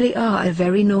 You really are a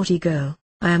very naughty girl.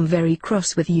 I am very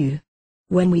cross with you.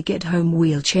 When we get home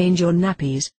we'll change your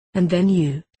nappies, and then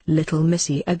you, little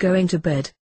Missy, are going to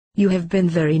bed. You have been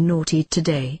very naughty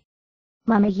today.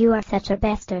 Mummy, you are such a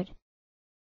bastard.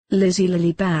 Lizzie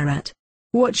Lily Barrett.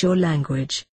 Watch your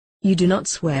language. You do not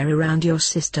swear around your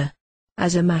sister.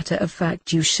 As a matter of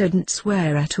fact, you shouldn't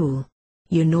swear at all.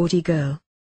 You naughty girl.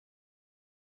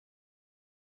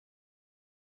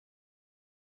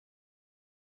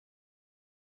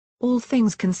 All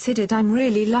things considered, I'm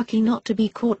really lucky not to be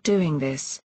caught doing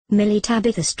this. Millie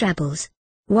Tabitha Strabbles.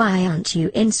 Why aren't you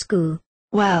in school?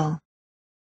 Well.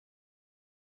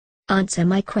 Answer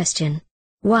my question.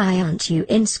 Why aren't you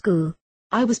in school?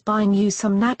 I was buying you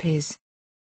some nappies.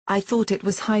 I thought it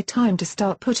was high time to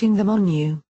start putting them on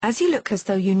you, as you look as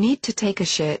though you need to take a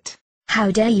shit.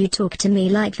 How dare you talk to me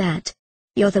like that?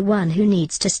 You're the one who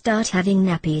needs to start having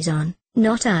nappies on,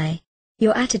 not I.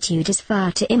 Your attitude is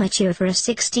far too immature for a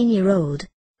 16-year-old.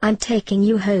 I'm taking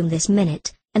you home this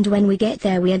minute, and when we get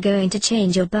there we are going to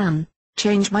change your bum.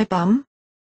 Change my bum?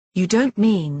 You don't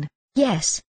mean...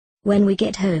 Yes. When we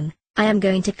get home, I am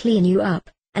going to clean you up,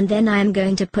 and then I am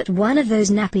going to put one of those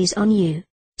nappies on you.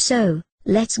 So,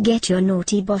 let's get your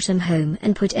naughty bottom home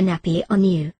and put a nappy on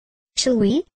you. Shall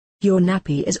we? Your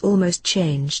nappy is almost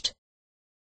changed.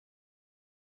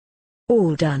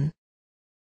 All done.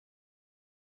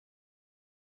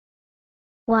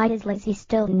 Why is Lizzie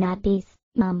still in nappies,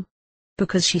 Mum?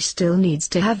 Because she still needs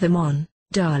to have them on,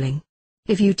 darling.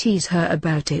 If you tease her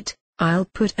about it, I'll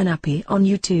put a nappy on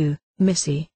you too,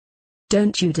 Missy.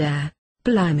 Don't you dare.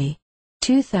 Blimey.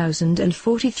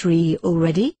 2043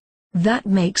 already? That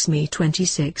makes me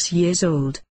 26 years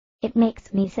old. It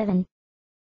makes me 7.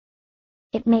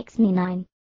 It makes me 9.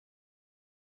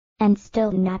 And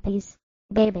still nappies,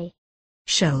 baby.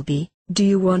 Shelby, do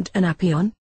you want a nappy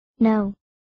on? No.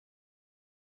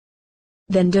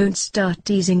 Then don't start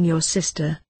teasing your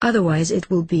sister, otherwise it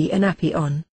will be a nappy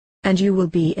on. And you will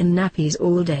be in nappies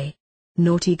all day.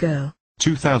 Naughty girl.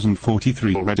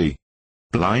 2043 already.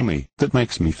 Blimey, that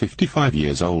makes me 55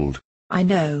 years old. I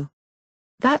know.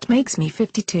 That makes me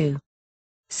 52.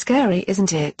 Scary,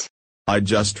 isn't it? I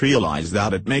just realized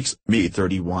that it makes me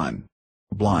 31.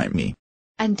 Blimey.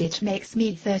 And it makes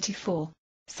me 34.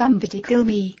 Somebody kill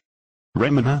me.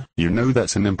 Remina, you know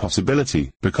that's an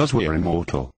impossibility, because we're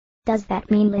immortal. Does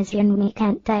that mean Lizzie and me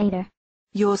can't die either?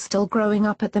 You're still growing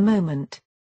up at the moment.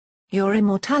 Your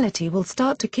immortality will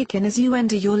start to kick in as you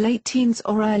enter your late teens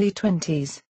or early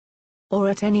 20s. Or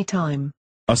at any time.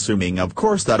 Assuming of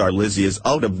course that our Lizzie is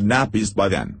out of nappies by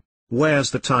then.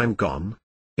 Where's the time gone?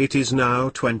 It is now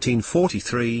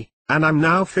 2043, and I'm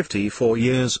now 54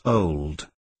 years old.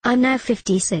 I'm now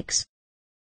 56.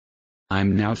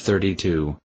 I'm now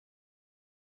 32.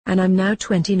 And I'm now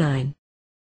 29.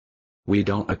 We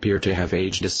don't appear to have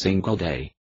aged a single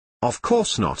day. Of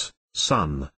course not,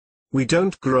 son. We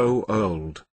don't grow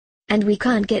old. And we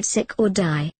can't get sick or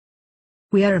die.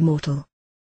 We are immortal.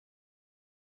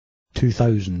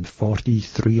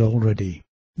 2043 already.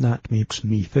 That makes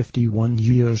me 51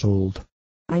 years old.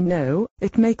 I know,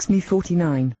 it makes me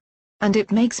 49. And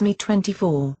it makes me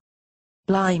 24.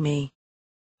 Blimey.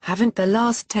 Haven't the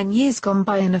last 10 years gone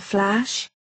by in a flash?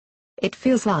 It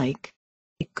feels like...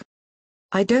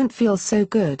 I don't feel so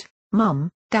good, Mum,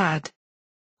 Dad.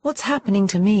 What's happening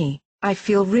to me? I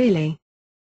feel really...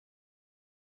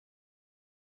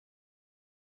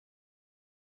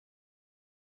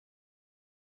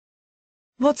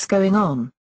 What's going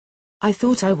on? I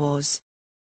thought I was.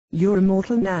 You're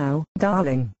immortal now,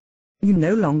 darling. You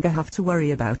no longer have to worry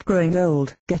about growing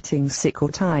old, getting sick or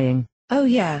dying. Oh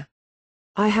yeah.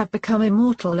 I have become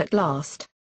immortal at last.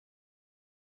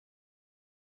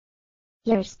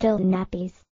 You're still in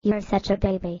nappies, you're such a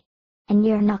baby. And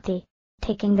you're naughty,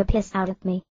 taking the piss out of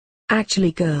me.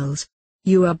 Actually, girls,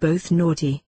 you are both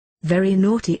naughty. Very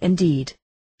naughty indeed.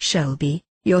 Shelby,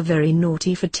 you're very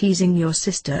naughty for teasing your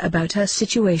sister about her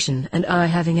situation and I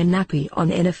having a nappy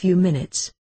on in a few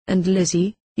minutes. And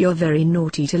Lizzie, you're very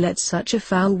naughty to let such a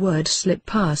foul word slip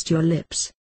past your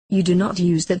lips. You do not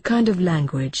use that kind of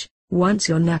language. Once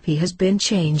your nappy has been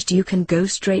changed you can go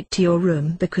straight to your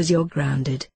room because you're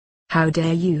grounded. How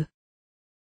dare you?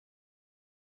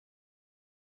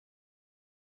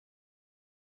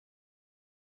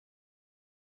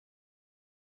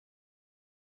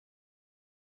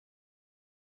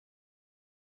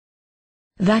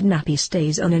 That nappy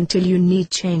stays on until you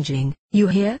need changing, you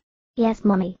hear? Yes,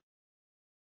 Mommy.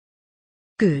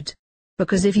 Good.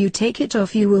 Because if you take it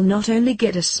off you will not only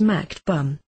get a smacked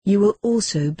bum, you will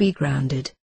also be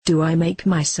grounded. Do I make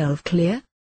myself clear?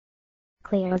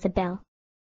 Clear as a bell.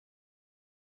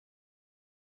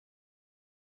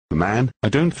 Man, I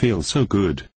don't feel so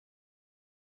good.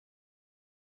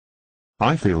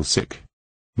 I feel sick.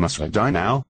 Must I die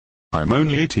now? I'm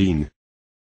only 18.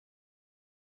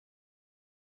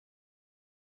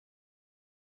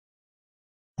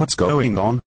 What's going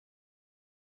on?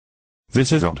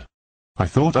 This is odd. I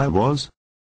thought I was.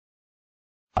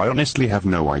 I honestly have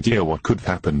no idea what could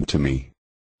happen to me.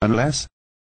 Unless...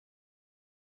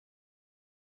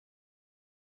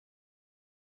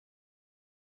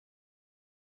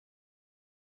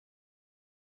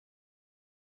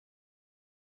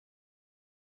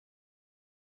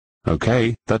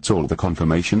 Okay, that's all the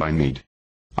confirmation I need.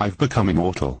 I've become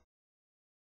immortal.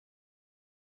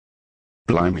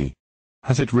 Blimey.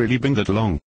 Has it really been that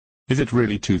long? Is it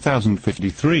really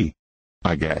 2053?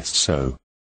 I guess so.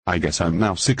 I guess I'm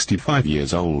now 65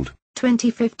 years old.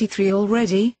 2053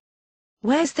 already?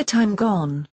 Where's the time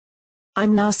gone?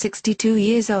 I'm now 62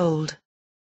 years old.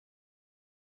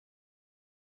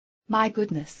 My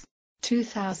goodness.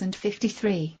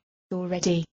 2053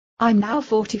 already. I'm now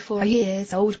 44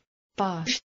 years old.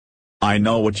 Bosh. I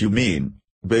know what you mean,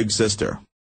 big sister.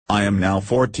 I am now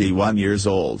 41 years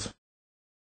old.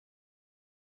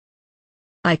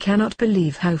 I cannot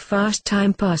believe how fast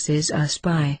time passes us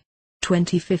by.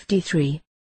 2053.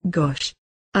 Gosh.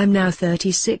 I'm now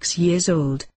 36 years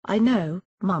old. I know,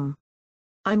 Mum.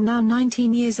 I'm now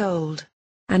 19 years old.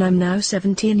 And I'm now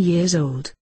 17 years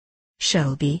old.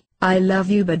 Shelby, I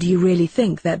love you, but do you really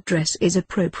think that dress is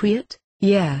appropriate?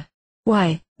 Yeah.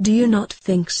 Why, do you not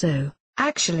think so?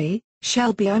 Actually,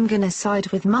 Shelby, I'm gonna side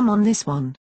with Mum on this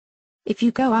one. If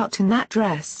you go out in that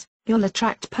dress, you'll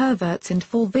attract perverts and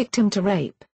fall victim to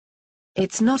rape.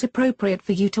 It's not appropriate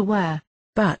for you to wear.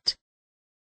 But...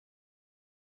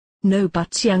 No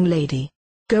buts, young lady.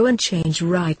 Go and change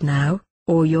right now,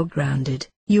 or you're grounded.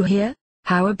 You hear?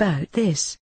 How about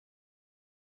this?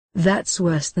 That's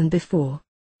worse than before.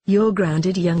 You're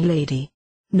grounded, young lady.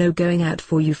 No going out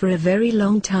for you for a very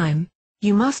long time.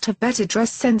 You must have better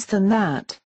dress sense than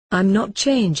that. I'm not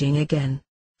changing again.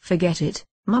 Forget it.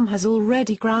 Mum has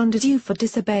already grounded you for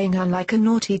disobeying her like a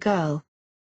naughty girl.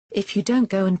 If you don't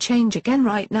go and change again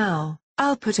right now,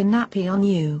 I'll put a nappy on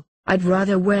you. I'd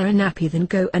rather wear a nappy than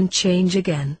go and change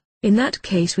again. In that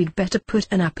case we'd better put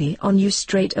a nappy on you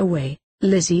straight away.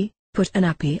 Lizzie, put a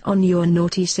nappy on your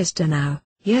naughty sister now.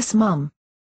 Yes, Mum.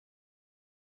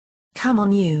 Come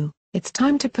on you, it's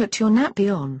time to put your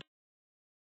nappy on.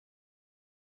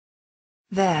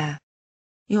 There.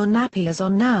 Your nappy is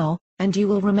on now, and you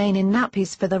will remain in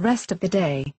nappies for the rest of the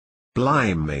day.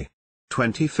 Blimey.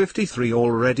 2053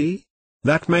 already?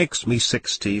 That makes me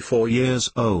 64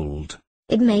 years old.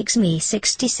 It makes me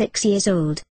 66 years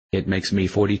old. It makes me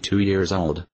 42 years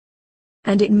old.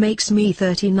 And it makes me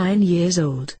 39 years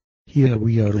old. Here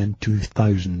we are in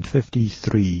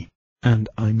 2053, and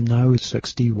I'm now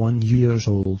 61 years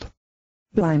old.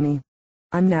 Blimey.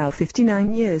 I'm now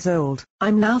 59 years old.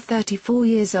 I'm now 34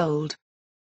 years old.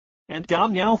 And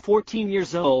I'm now 14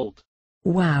 years old.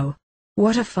 Wow.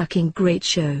 What a fucking great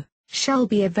show.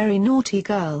 Shelby, a very naughty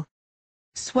girl.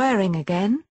 Swearing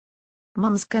again?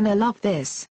 Mum's gonna love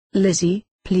this. Lizzie,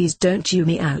 Please don't chew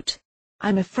me out.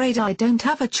 I'm afraid I don't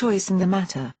have a choice in the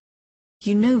matter.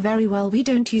 You know very well we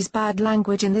don't use bad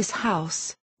language in this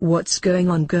house. What's going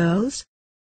on, girls?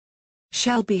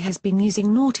 Shelby has been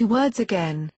using naughty words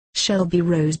again. Shelby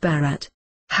Rose Barrett.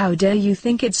 How dare you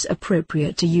think it's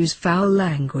appropriate to use foul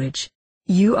language?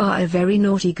 You are a very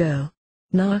naughty girl.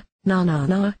 Nah.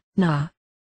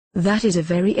 That is a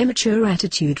very immature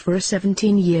attitude for a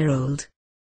 17-year-old.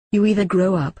 You either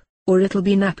grow up, or it'll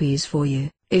be nappies for you,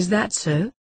 is that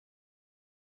so?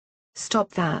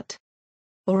 Stop that.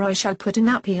 Or I shall put a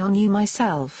nappy on you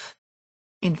myself.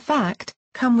 In fact,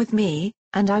 come with me,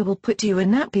 and I will put you a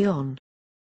nappy on.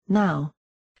 Now.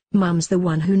 Mum's the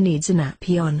one who needs a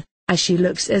nappy on, as she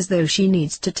looks as though she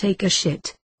needs to take a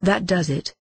shit. That does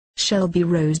it. Shelby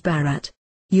Rose Barrett.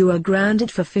 You are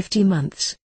grounded for 50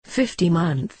 months. 50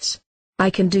 months. I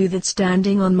can do that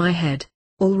standing on my head.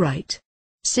 All right.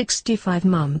 65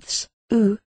 months.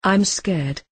 Ooh, I'm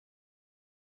scared.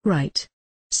 Right.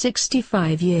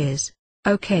 65 years.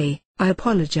 Okay, I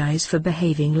apologize for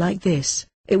behaving like this.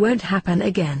 It won't happen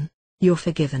again. You're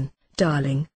forgiven,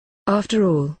 darling. After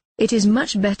all, it is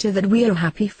much better that we are a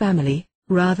happy family,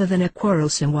 rather than a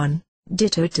quarrelsome one.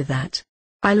 Ditto to that.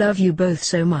 I love you both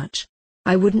so much.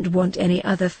 I wouldn't want any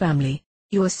other family.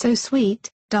 You are so sweet,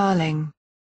 darling.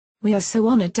 We are so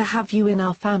honored to have you in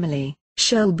our family.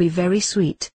 Shall be very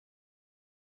sweet.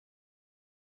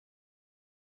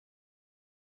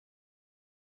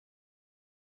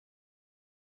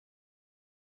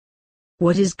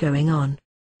 What is going on?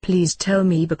 Please tell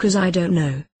me because I don't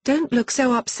know. Don't look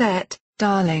so upset,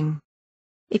 darling.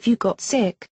 If you got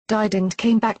sick, died and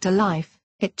came back to life,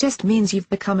 it just means you've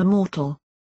become immortal.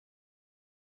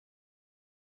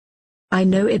 I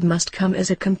know it must come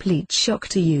as a complete shock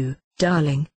to you,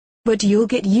 darling. But you'll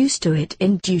get used to it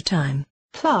in due time.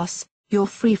 Plus, you're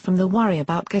free from the worry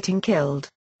about getting killed.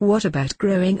 What about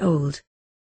growing old?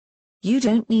 You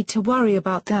don't need to worry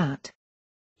about that.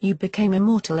 You became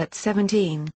immortal at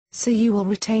 17, so you will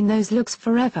retain those looks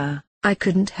forever. I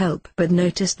couldn't help but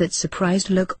notice that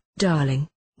surprised look, darling.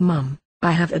 Mum,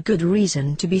 I have a good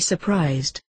reason to be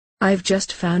surprised. I've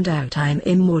just found out I'm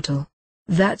immortal.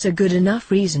 That's a good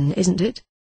enough reason, isn't it?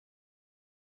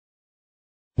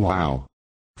 Wow.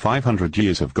 500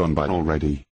 years have gone by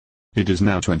already. It is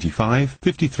now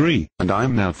 2553, and I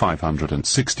am now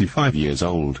 565 years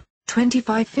old.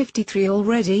 2553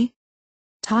 already?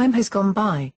 Time has gone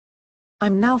by.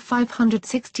 I'm now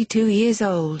 562 years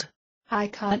old. I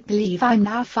can't believe I'm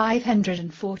now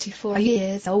 544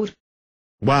 years old.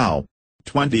 Wow.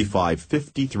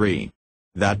 2553.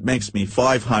 That makes me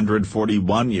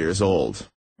 541 years old.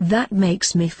 That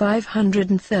makes me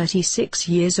 536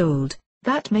 years old.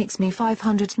 That makes me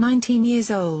 519 years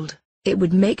old. It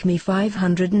would make me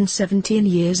 517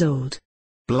 years old.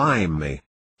 Blimey.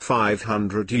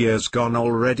 500 years gone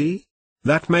already?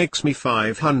 That makes me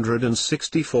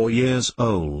 564 years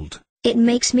old. It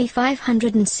makes me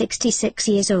 566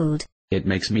 years old. It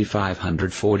makes me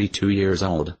 542 years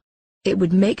old. It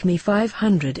would make me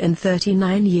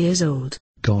 539 years old.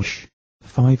 Gosh.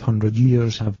 500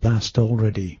 years have passed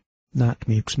already. That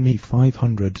makes me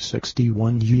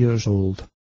 561 years old.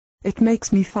 It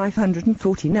makes me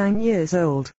 549 years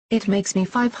old. It makes me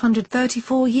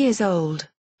 534 years old.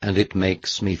 And it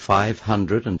makes me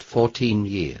 514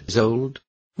 years old.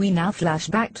 We now flash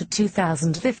back to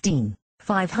 2015.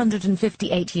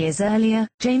 558 years earlier,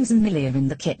 James and Millie are in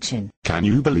the kitchen. Can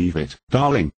you believe it,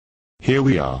 darling? Here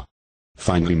we are.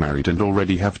 Finally married and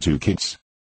already have 2 kids.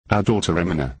 Our daughter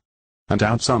Emina. And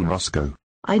our son Roscoe.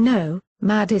 I know,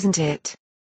 mad isn't it?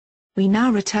 We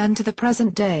now return to the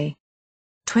present day.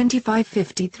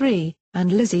 2553,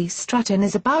 and Lizzie Stratton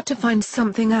is about to find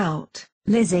something out.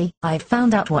 Lizzie, I've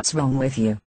found out what's wrong with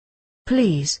you.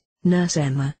 Please, Nurse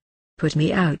Emma. Put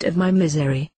me out of my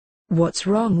misery. What's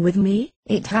wrong with me?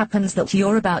 It happens that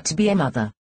you're about to be a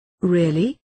mother.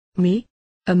 Really? Me?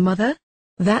 A mother?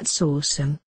 That's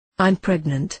awesome. I'm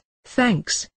pregnant.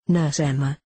 Thanks, Nurse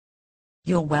Emma.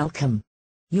 You're welcome.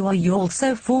 You're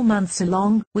also 4 months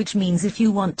along, which means if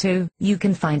you want to, you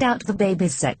can find out the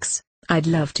baby's sex. I'd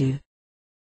love to.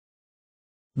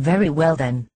 Very well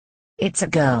then. It's a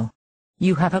girl.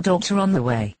 You have a daughter on the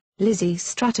way. Lizzie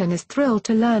Stratton is thrilled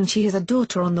to learn she has a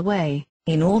daughter on the way.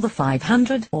 In all the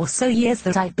 500 or so years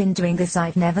that I've been doing this,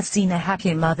 I've never seen a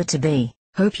happier mother-to-be.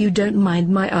 Hope you don't mind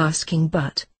my asking,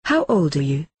 but how old are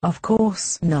you? Of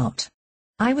course not.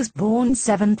 I was born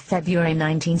 7th February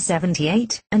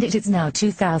 1978, and it is now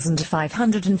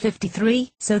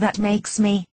 2553, so that makes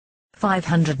me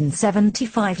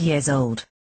 575 years old.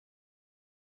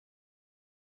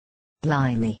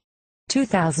 Blimey.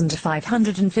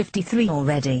 2553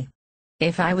 already.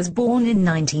 If I was born in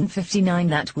 1959,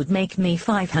 that would make me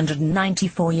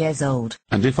 594 years old.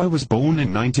 And if I was born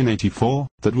in 1984,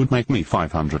 that would make me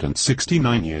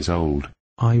 569 years old.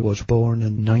 I was born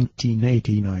in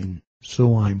 1989,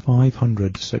 so I'm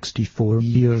 564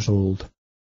 years old.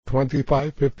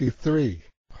 2553.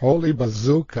 Holy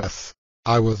bazookas.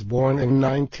 I was born in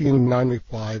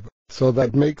 1995, so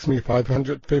that makes me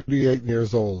 558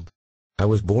 years old. I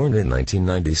was born in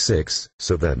 1996,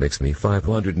 so that makes me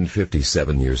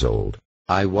 557 years old.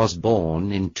 I was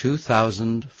born in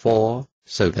 2004,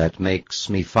 so that makes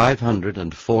me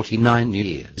 549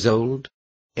 years old.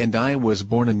 And I was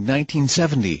born in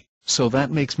 1970, so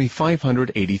that makes me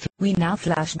 583. We now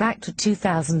flash back to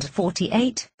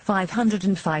 2048,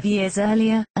 505 years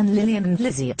earlier, and Lillian and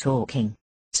Lizzie are talking.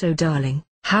 So darling,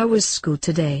 how was school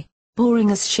today? Boring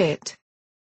as shit.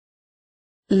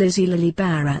 Lizzie Lily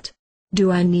Barrett. Do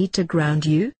I need to ground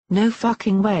you? No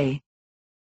fucking way.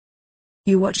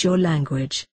 You watch your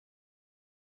language.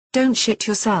 Don't shit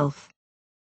yourself.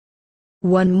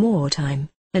 One more time,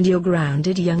 and you're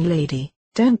grounded, young lady.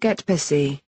 Don't get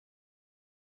pissy.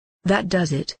 That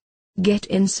does it. Get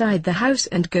inside the house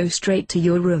and go straight to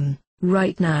your room,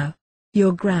 right now.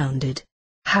 You're grounded.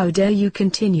 How dare you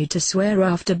continue to swear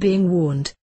after being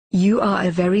warned? You are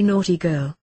a very naughty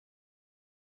girl.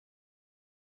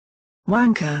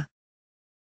 Wanker.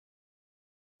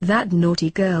 That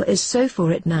naughty girl is so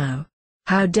for it now.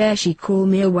 How dare she call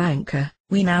me a wanker?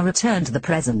 We now return to the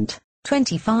present.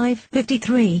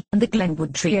 2553, and the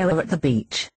Glenwood Trio are at the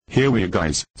beach. Here we are,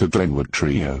 guys, the Glenwood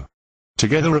Trio.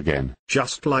 Together again.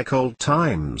 Just like old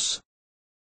times.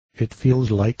 It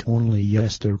feels like only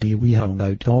yesterday we hung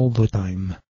out all the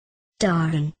time.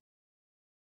 Darren.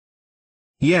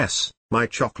 Yes, my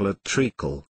chocolate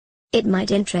treacle. It might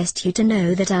interest you to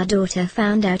know that our daughter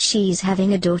found out she's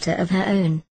having a daughter of her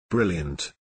own.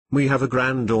 Brilliant. We have a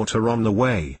granddaughter on the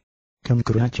way.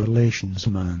 Congratulations,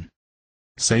 man.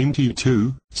 Same to you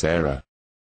too, Sarah.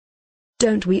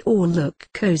 Don't we all look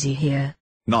cozy here?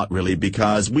 Not really,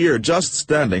 because we are just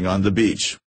standing on the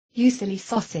beach. You silly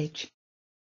sausage.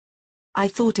 I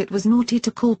thought it was naughty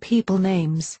to call people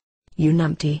names. You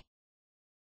numpty.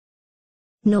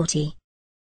 Naughty.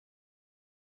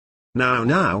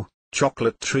 Now,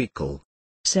 chocolate treacle.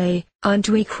 Say, aren't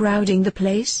we crowding the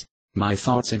place? My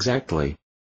thoughts exactly.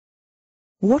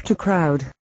 What a crowd.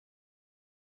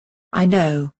 I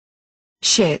know.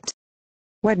 Shit.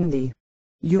 Wendy.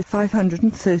 You're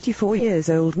 534 years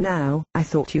old now. I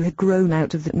thought you had grown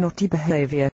out of that naughty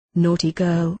behavior. Naughty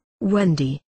girl,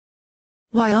 Wendy.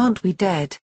 Why aren't we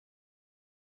dead?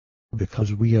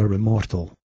 Because we are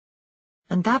immortal.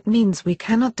 And that means we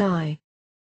cannot die.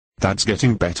 That's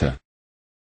getting better.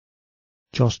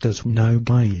 Just as now,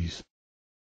 guys.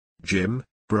 Jim,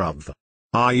 bruv.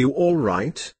 Are you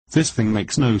alright? This thing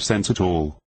makes no sense at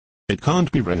all. It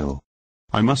can't be real.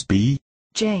 I must be.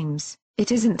 James,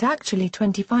 it isn't actually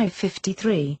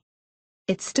 2553.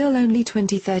 It's still only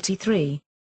 2033.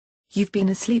 You've been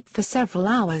asleep for several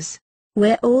hours.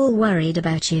 We're all worried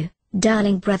about you,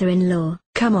 darling brother-in-law.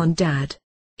 Come on, Dad.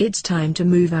 It's time to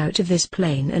move out of this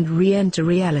plane and re-enter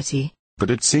reality. But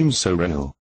it seems so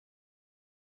real.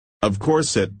 Of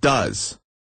course it does.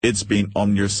 It's been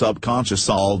on your subconscious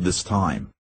all this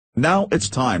time. Now it's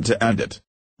time to end it.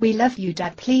 We love you,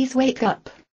 Dad. Please wake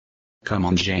up. Come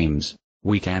on, James.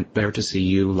 We can't bear to see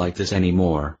you like this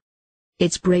anymore.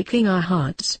 It's breaking our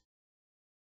hearts.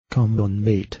 Come on,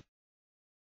 mate.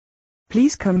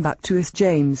 Please come back to us,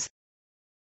 James.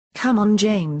 Come on,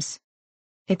 James.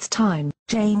 It's time.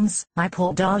 James, my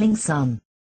poor darling son.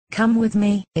 Come with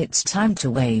me, it's time to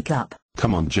wake up.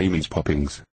 Come on, Jamie's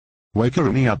Poppings. Wake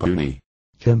me up, Uni.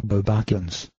 Jimbo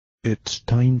Backins. It's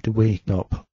time to wake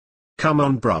up. Come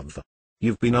on, bruv.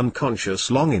 You've been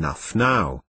unconscious long enough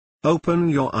now. Open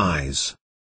your eyes.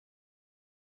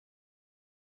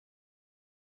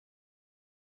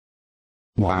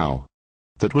 Wow.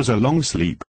 That was a long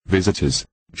sleep, visitors.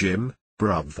 Jim,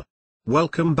 bruv.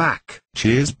 Welcome back.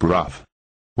 Cheers, bruv.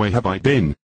 Where have I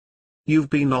been? You've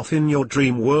been off in your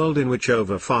dream world in which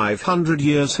over 500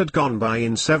 years had gone by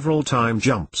in several time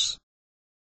jumps.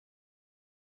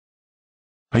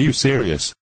 Are you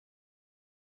serious?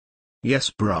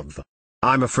 Yes, bruv.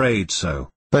 I'm afraid so.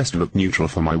 Best look neutral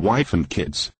for my wife and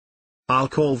kids. I'll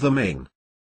call them in.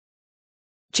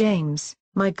 James,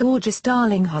 my gorgeous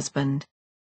darling husband.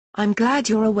 I'm glad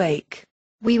you're awake.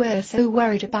 We were so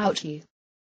worried about you.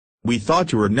 We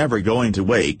thought you were never going to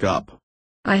wake up.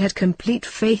 I had complete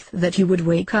faith that you would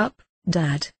wake up,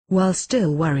 Dad, while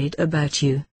still worried about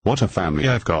you. What a family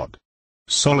I've got.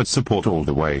 Solid support all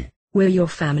the way. We're your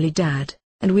family, Dad,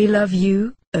 and we love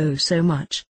you, oh so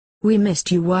much. We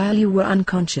missed you while you were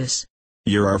unconscious.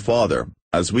 You're our father,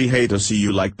 as we hate to see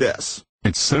you like this.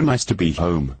 It's so nice to be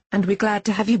home. And we're glad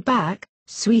to have you back,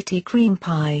 sweetie cream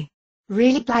pie.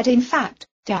 Really glad in fact,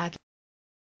 Dad.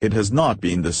 It has not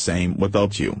been the same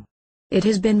without you. It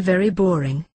has been very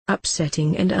boring,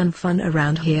 upsetting and unfun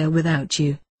around here without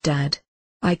you, Dad.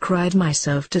 I cried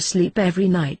myself to sleep every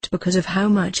night because of how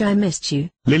much I missed you.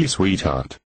 Lily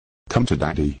sweetheart. Come to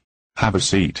Daddy. Have a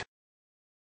seat.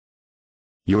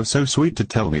 You are so sweet to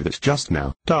tell me that just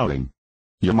now, darling.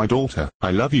 You're my daughter. I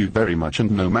love you very much,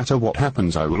 and no matter what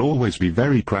happens I will always be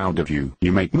very proud of you.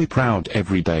 You make me proud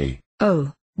every day.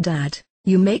 Oh, Dad,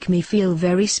 you make me feel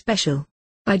very special.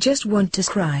 I just want to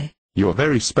cry. You're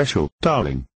very special,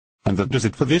 darling. And that does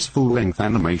it for this full-length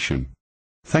animation.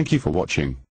 Thank you for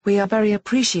watching. We are very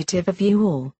appreciative of you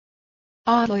all.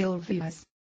 Our loyal viewers.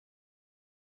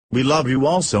 We love you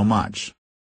all so much.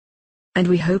 And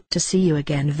we hope to see you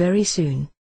again very soon.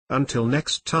 Until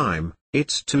next time,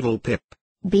 it's Toodle Pip.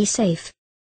 Be safe.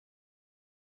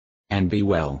 And be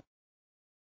well.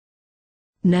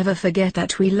 Never forget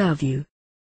that we love you.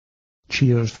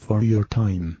 Cheers for your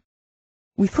time.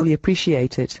 We fully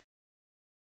appreciate it.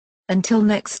 Until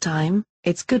next time,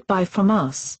 it's goodbye from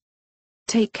us.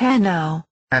 Take care now.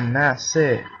 And that's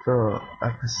it for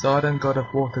a Poseidon God of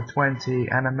Water 20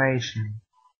 animation.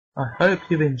 I hope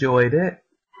you've enjoyed it,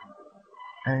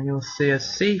 and you'll see a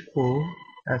sequel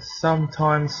at some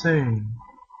time soon.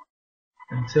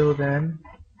 Until then,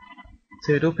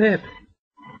 Toodle Pip.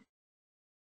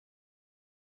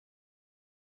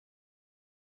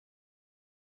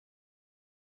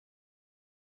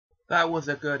 That was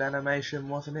a good animation,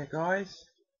 wasn't it, guys?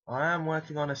 I am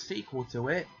working on a sequel to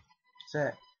it,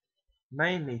 set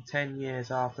mainly 10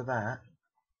 years after that,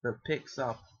 but picks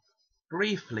up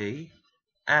briefly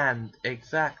and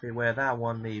exactly where that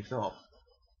one leaves off.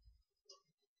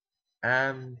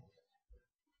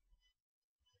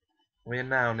 We're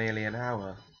now nearly an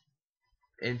hour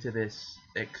into this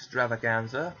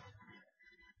extravaganza,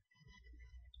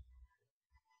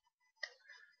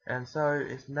 and so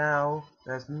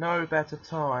there's no better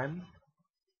time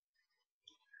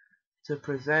to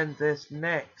present this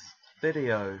next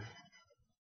video.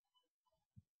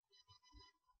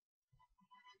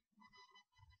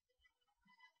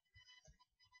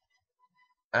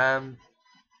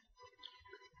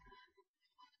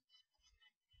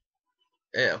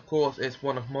 Of course, it's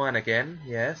one of mine again,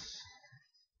 yes.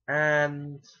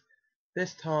 And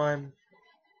this time,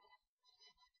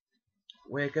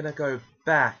 we're gonna go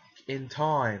back in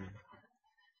time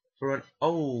for an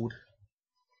old,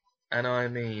 and I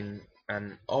mean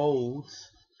an old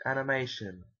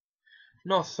animation.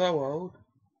 Not so old.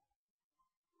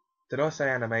 Did I say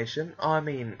animation? I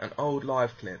mean an old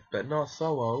live clip, but not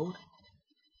so old.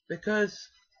 Because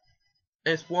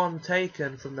it's one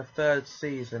taken from the 3rd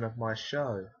season of my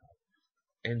show.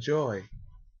 Enjoy.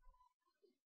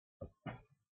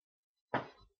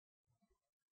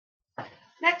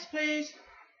 Next, please.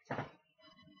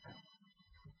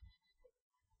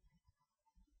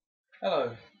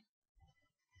 Hello.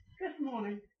 Good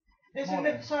morning. Is it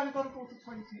Morning. the Poseidon God of Water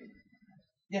 20?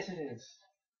 Yes, it is.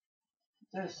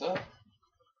 It is, sir.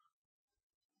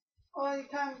 Oh, you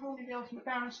can call me the ultimate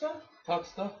barrister. Tug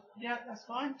stuff? Yeah, that's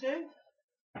fine too.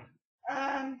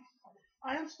 I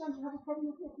understand you have a problem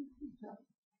with your computer.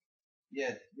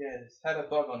 Yeah, it's had a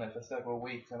bug on it for several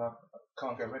weeks and I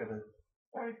can't get rid of it.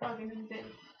 Very bugging indeed.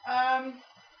 Have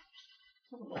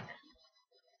a look.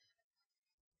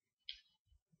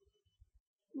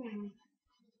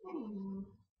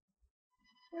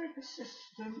 Very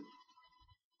persistent.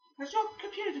 Has your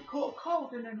computer caught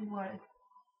cold in any way?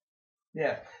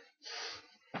 Yeah.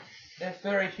 It's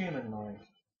very human-like.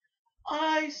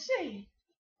 I see.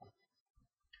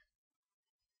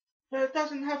 But it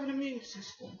doesn't have an immune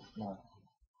system. No.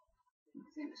 I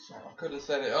think so. I could have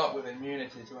set it up with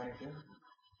immunity to anything.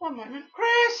 One moment.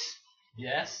 Chris!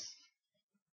 Yes?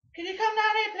 Can you come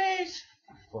down here, please?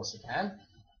 Of course I can.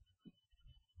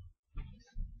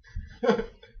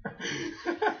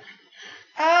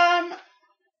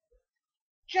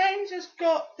 James has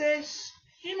got this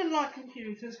human-like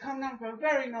computer, has come down for a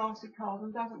very nasty cold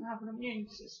and doesn't have an immune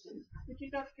system. Would you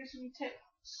like to give some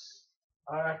tips?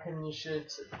 I reckon you should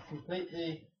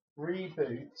completely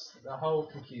reboot the whole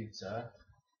computer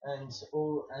and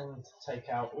take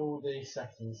out all the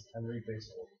settings and reboot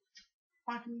it all.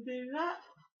 I can do that.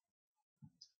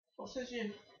 What says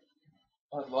you?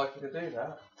 I'd like you to do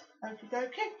that. Okie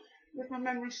dokie. With my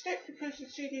memory stick because the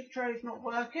CD tray is not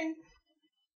working.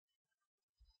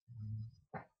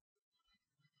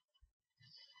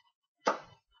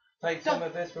 Take some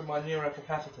of this from my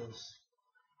neurocapacitors.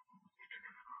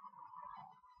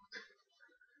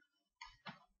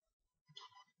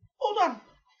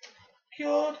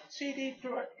 Cured CD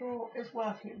directory is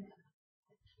working.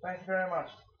 Thank you very much.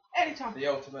 Anytime. The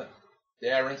ultimate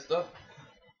daring stuff.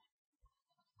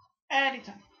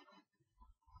 Anytime.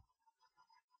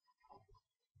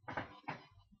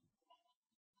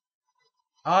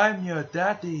 I'm your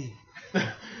daddy.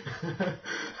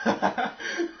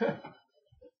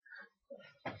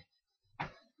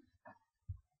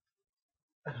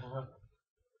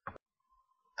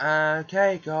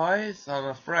 Okay guys, I'm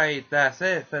afraid that's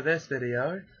it for this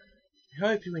video. I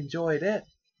hope you enjoyed it.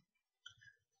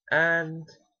 And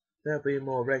there'll be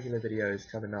more regular videos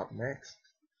coming up next,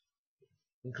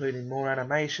 including more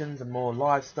animations and more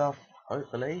live stuff,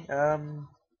 hopefully. And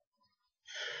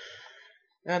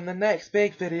the next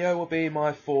big video will be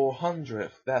my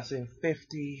 400th. That's in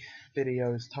 50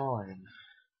 videos time.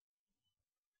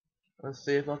 Let's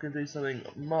see if I can do something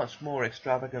much more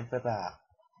extravagant for that.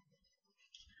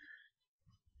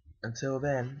 Until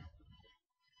then,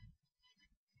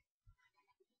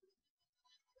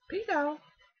 peace out.